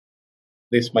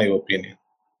 This is my opinion.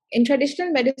 In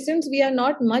traditional medicines, we are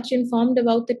not much informed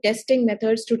about the testing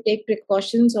methods to take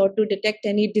precautions or to detect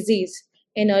any disease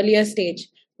in earlier stage,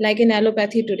 like in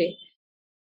allopathy today.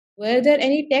 Were there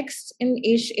any texts in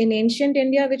ancient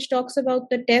India which talks about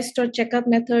the test or checkup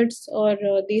methods or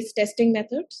these testing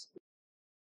methods?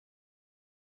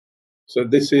 So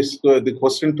this is the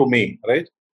question to me, right?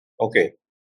 Okay.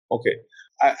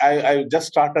 I just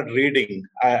started reading.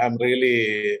 I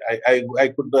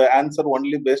could answer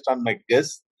only based on my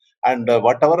guess, and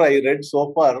whatever I read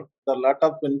so far, there are a lot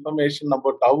of information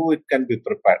about how it can be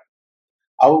prepared,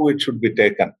 how it should be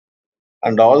taken,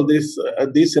 and all these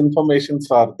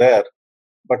informations are there.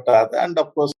 But and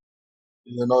of course,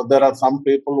 there are some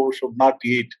people who should not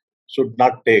eat, should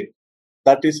not take.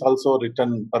 That is also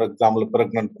written. For example,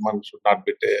 pregnant women should not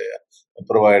be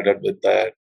provided with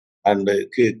that, and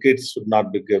kids should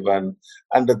not be given.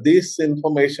 And these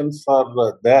informations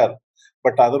are there,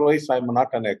 but otherwise, I'm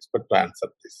not an expert to answer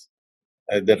this.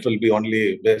 That will be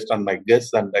only based on my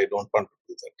guess, and I don't want to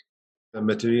do that. The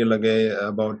material again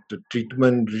about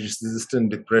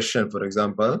treatment-resistant depression, for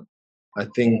example, I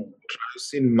think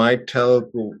Triosine might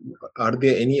help. Are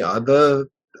there any other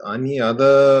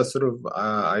sort of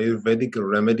Ayurvedic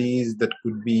remedies that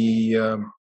could be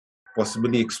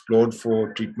possibly explored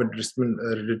for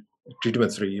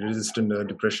resistant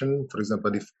depression? For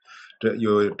example, if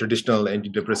your traditional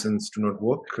antidepressants do not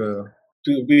work.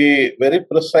 To be very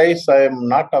precise, I am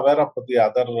not aware of the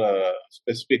other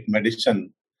specific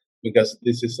medicine, because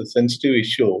this is a sensitive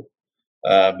issue.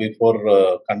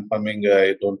 Before confirming,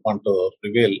 I don't want to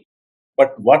reveal.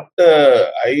 But what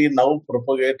I now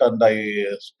propagate and I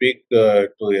speak to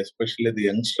especially the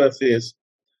youngsters is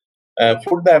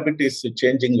food habit is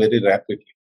changing very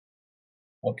rapidly.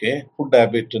 Okay, food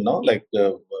habit, like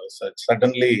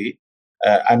suddenly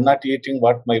I'm not eating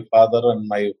what my father and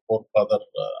my forefather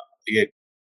ate.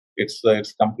 It's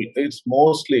complete. It's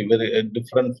mostly very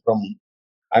different from,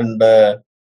 and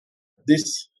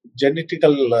this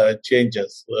genetical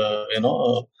changes,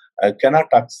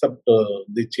 cannot accept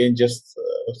the changes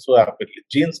so rapidly.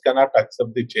 Genes cannot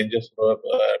accept the changes so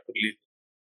rapidly.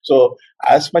 So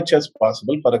as much as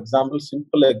possible, for example,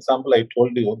 simple example I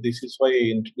told you, this is why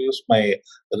I introduced my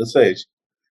research.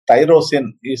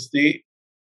 Tyrosine is the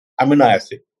amino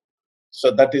acid.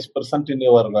 So that is present in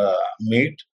your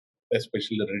meat,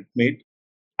 especially red meat,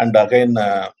 and again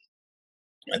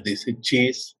this is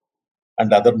cheese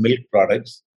and other milk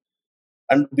products.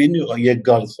 And when you egg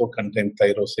also contain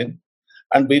tyrosine.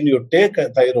 And when you take a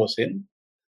tyrosine,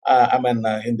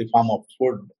 in the form of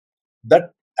food,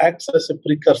 that acts as a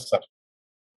precursor,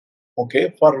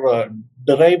 okay, for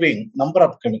deriving number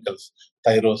of chemicals.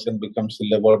 Tyrosine becomes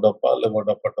levodopa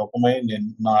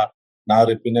dopamine,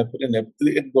 norepinephrine,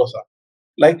 it goes on.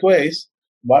 Likewise,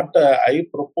 what I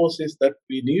propose is that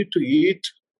we need to eat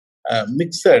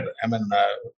mixed.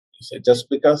 So just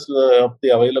because of the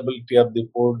availability of the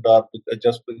food, or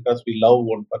just because we love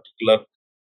one particular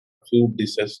food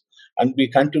dishes, and we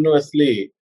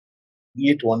continuously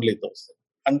eat only those.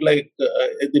 Unlike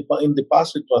in the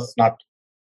past, it was not.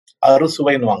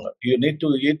 You need to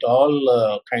eat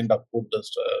all kind of food.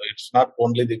 It's not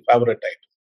only the favorite item.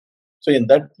 So in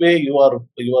that way,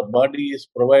 your body is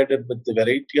provided with a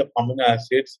variety of amino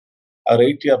acids, a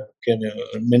variety of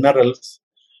minerals,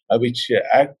 which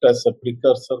act as a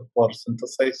precursor for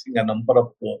synthesizing a number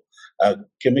of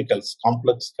chemicals,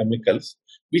 complex chemicals,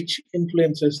 which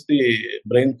influences the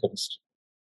brain chemistry.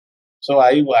 So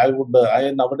I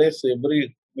nowadays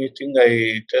every meeting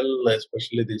I tell,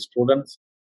 especially the students,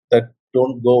 that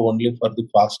don't go only for the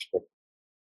fast food.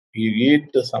 You eat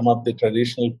some of the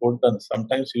traditional food, and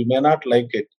sometimes you may not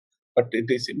like it, but it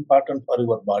is important for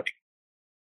your body.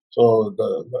 So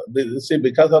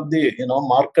because of the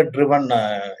market-driven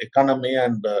economy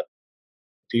and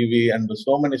TV and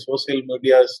so many social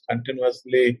media is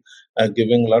continuously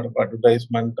giving a lot of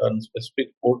advertisement on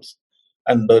specific foods,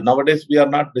 and nowadays we are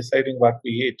not deciding what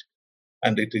we eat,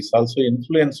 and it is also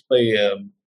influenced by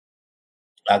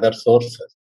other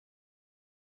sources.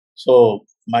 So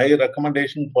my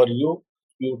recommendation for you,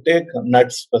 you take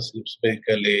nuts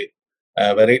specifically,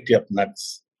 a variety of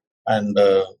nuts, and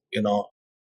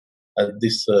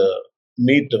this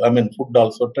meat, food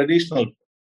also, traditional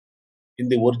in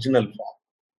the original form.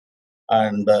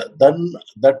 And then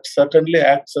that certainly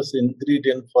acts as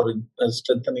ingredient for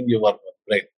strengthening your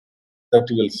brain. That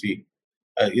you will see.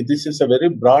 This is a very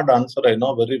broad answer, I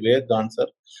know, very vague answer,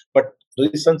 but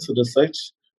recent research,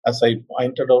 as I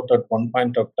pointed out at one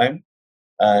point of time,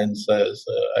 and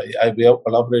we have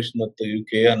collaboration with the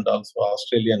UK and also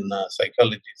Australian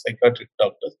psychiatric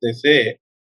doctors. They say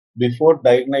before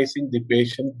diagnosing the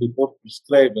patient, before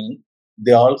prescribing,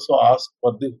 they also ask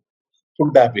for the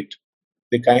food habit,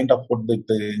 the kind of food that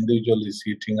the individual is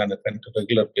eating on a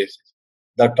regular basis.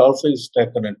 That also is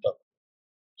taken into account.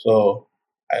 So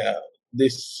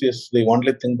this is the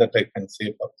only thing that I can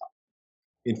say for now.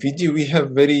 In Fiji, we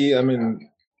have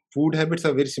food habits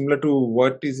are very similar to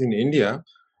what is in India,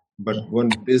 but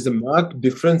there's a marked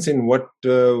difference in what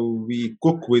we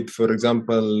cook with. For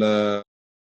example,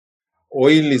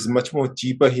 oil is much more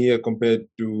cheaper here compared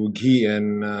to ghee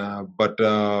and butter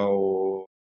or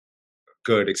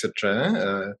curd,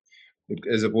 etc.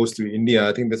 As opposed to India.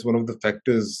 I think that's one of the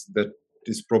factors that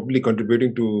is probably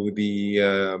contributing to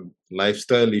the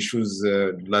lifestyle issues,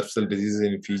 lifestyle diseases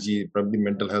in Fiji, probably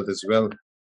mental health as well.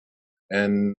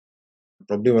 And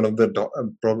probably one of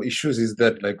the issues is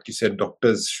that, like you said,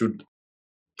 doctors should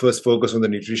first focus on the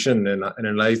nutrition and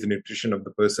analyze the nutrition of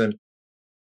the person,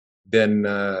 then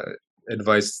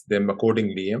advise them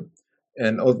accordingly.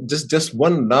 And just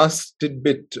one last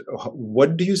tidbit: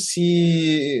 what do you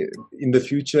see in the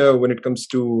future when it comes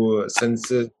to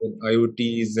sensors and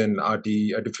IoTs and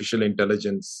artificial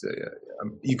intelligence?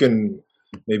 You can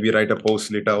maybe write a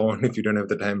post later on if you don't have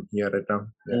the time here right now.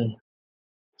 Yeah.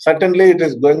 Certainly, it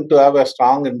is going to have a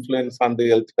strong influence on the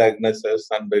health diagnosis,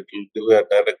 and it will give a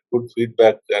direct good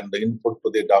feedback and input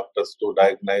to the doctors to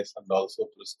diagnose and also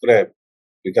prescribe.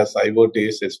 Because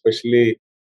IoTs, especially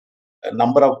a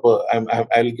number of,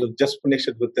 I'll just finish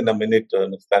it within a minute,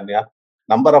 Ms. Tanya.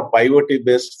 Number of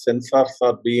IoT-based sensors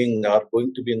are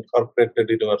going to be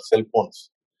incorporated in our cell phones,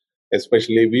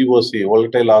 especially VOC,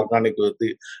 volatile organic,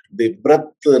 the breath,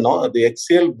 the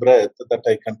exhale breath that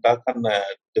I can talk on a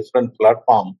different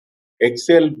platform.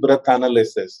 Exhale breath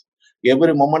analysis.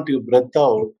 Every moment you breathe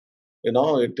out,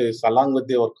 it is along with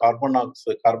your carbon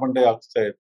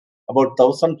dioxide, about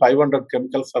 1,500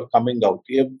 chemicals are coming out.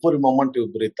 Every moment you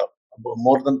breathe out.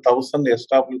 More than 1,000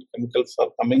 established chemicals are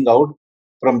coming out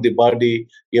from the body.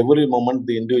 Every moment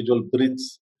the individual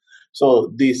breathes.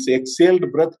 So this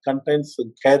exhaled breath carries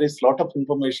a lot of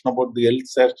information about the health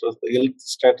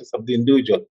status of the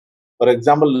individual. For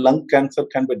example, lung cancer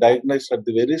can be diagnosed at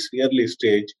the very early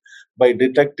stage by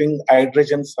detecting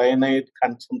hydrogen cyanide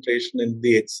concentration in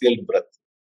the exhaled breath.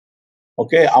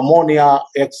 Okay, ammonia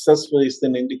excess is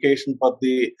an indication for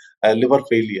the liver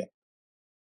failure,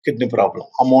 kidney problem,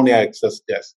 ammonia excess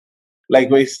gas.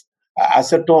 Likewise,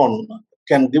 acetone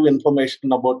can give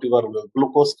information about your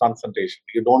glucose concentration.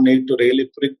 You don't need to really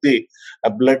prick the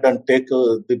blood and take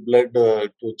the blood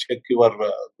to check your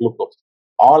glucose.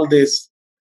 All these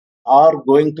are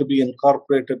going to be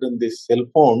incorporated in the cell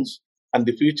phones, and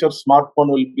the future smartphone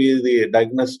will be the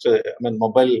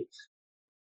mobile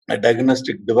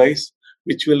diagnostic device,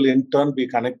 which will in turn be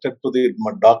connected to the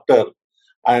doctor.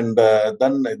 And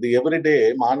then every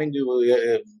day morning you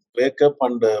wake up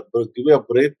and give a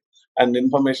breath, and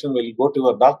information will go to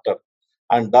your doctor,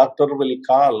 and doctor will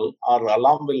call, or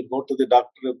alarm will go to the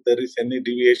doctor if there is any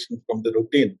deviation from the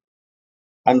routine,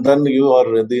 and then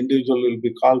the individual will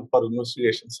be called for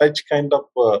investigation. Such kind of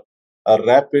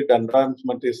rapid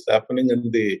advancement is happening in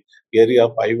the area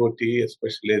of IoT,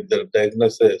 especially the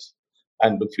diagnosis,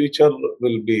 and the future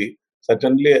will be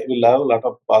certainly will have a lot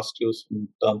of positives in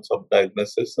terms of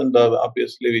diagnosis, and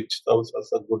obviously which serves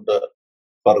as a good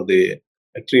for the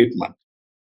treatment.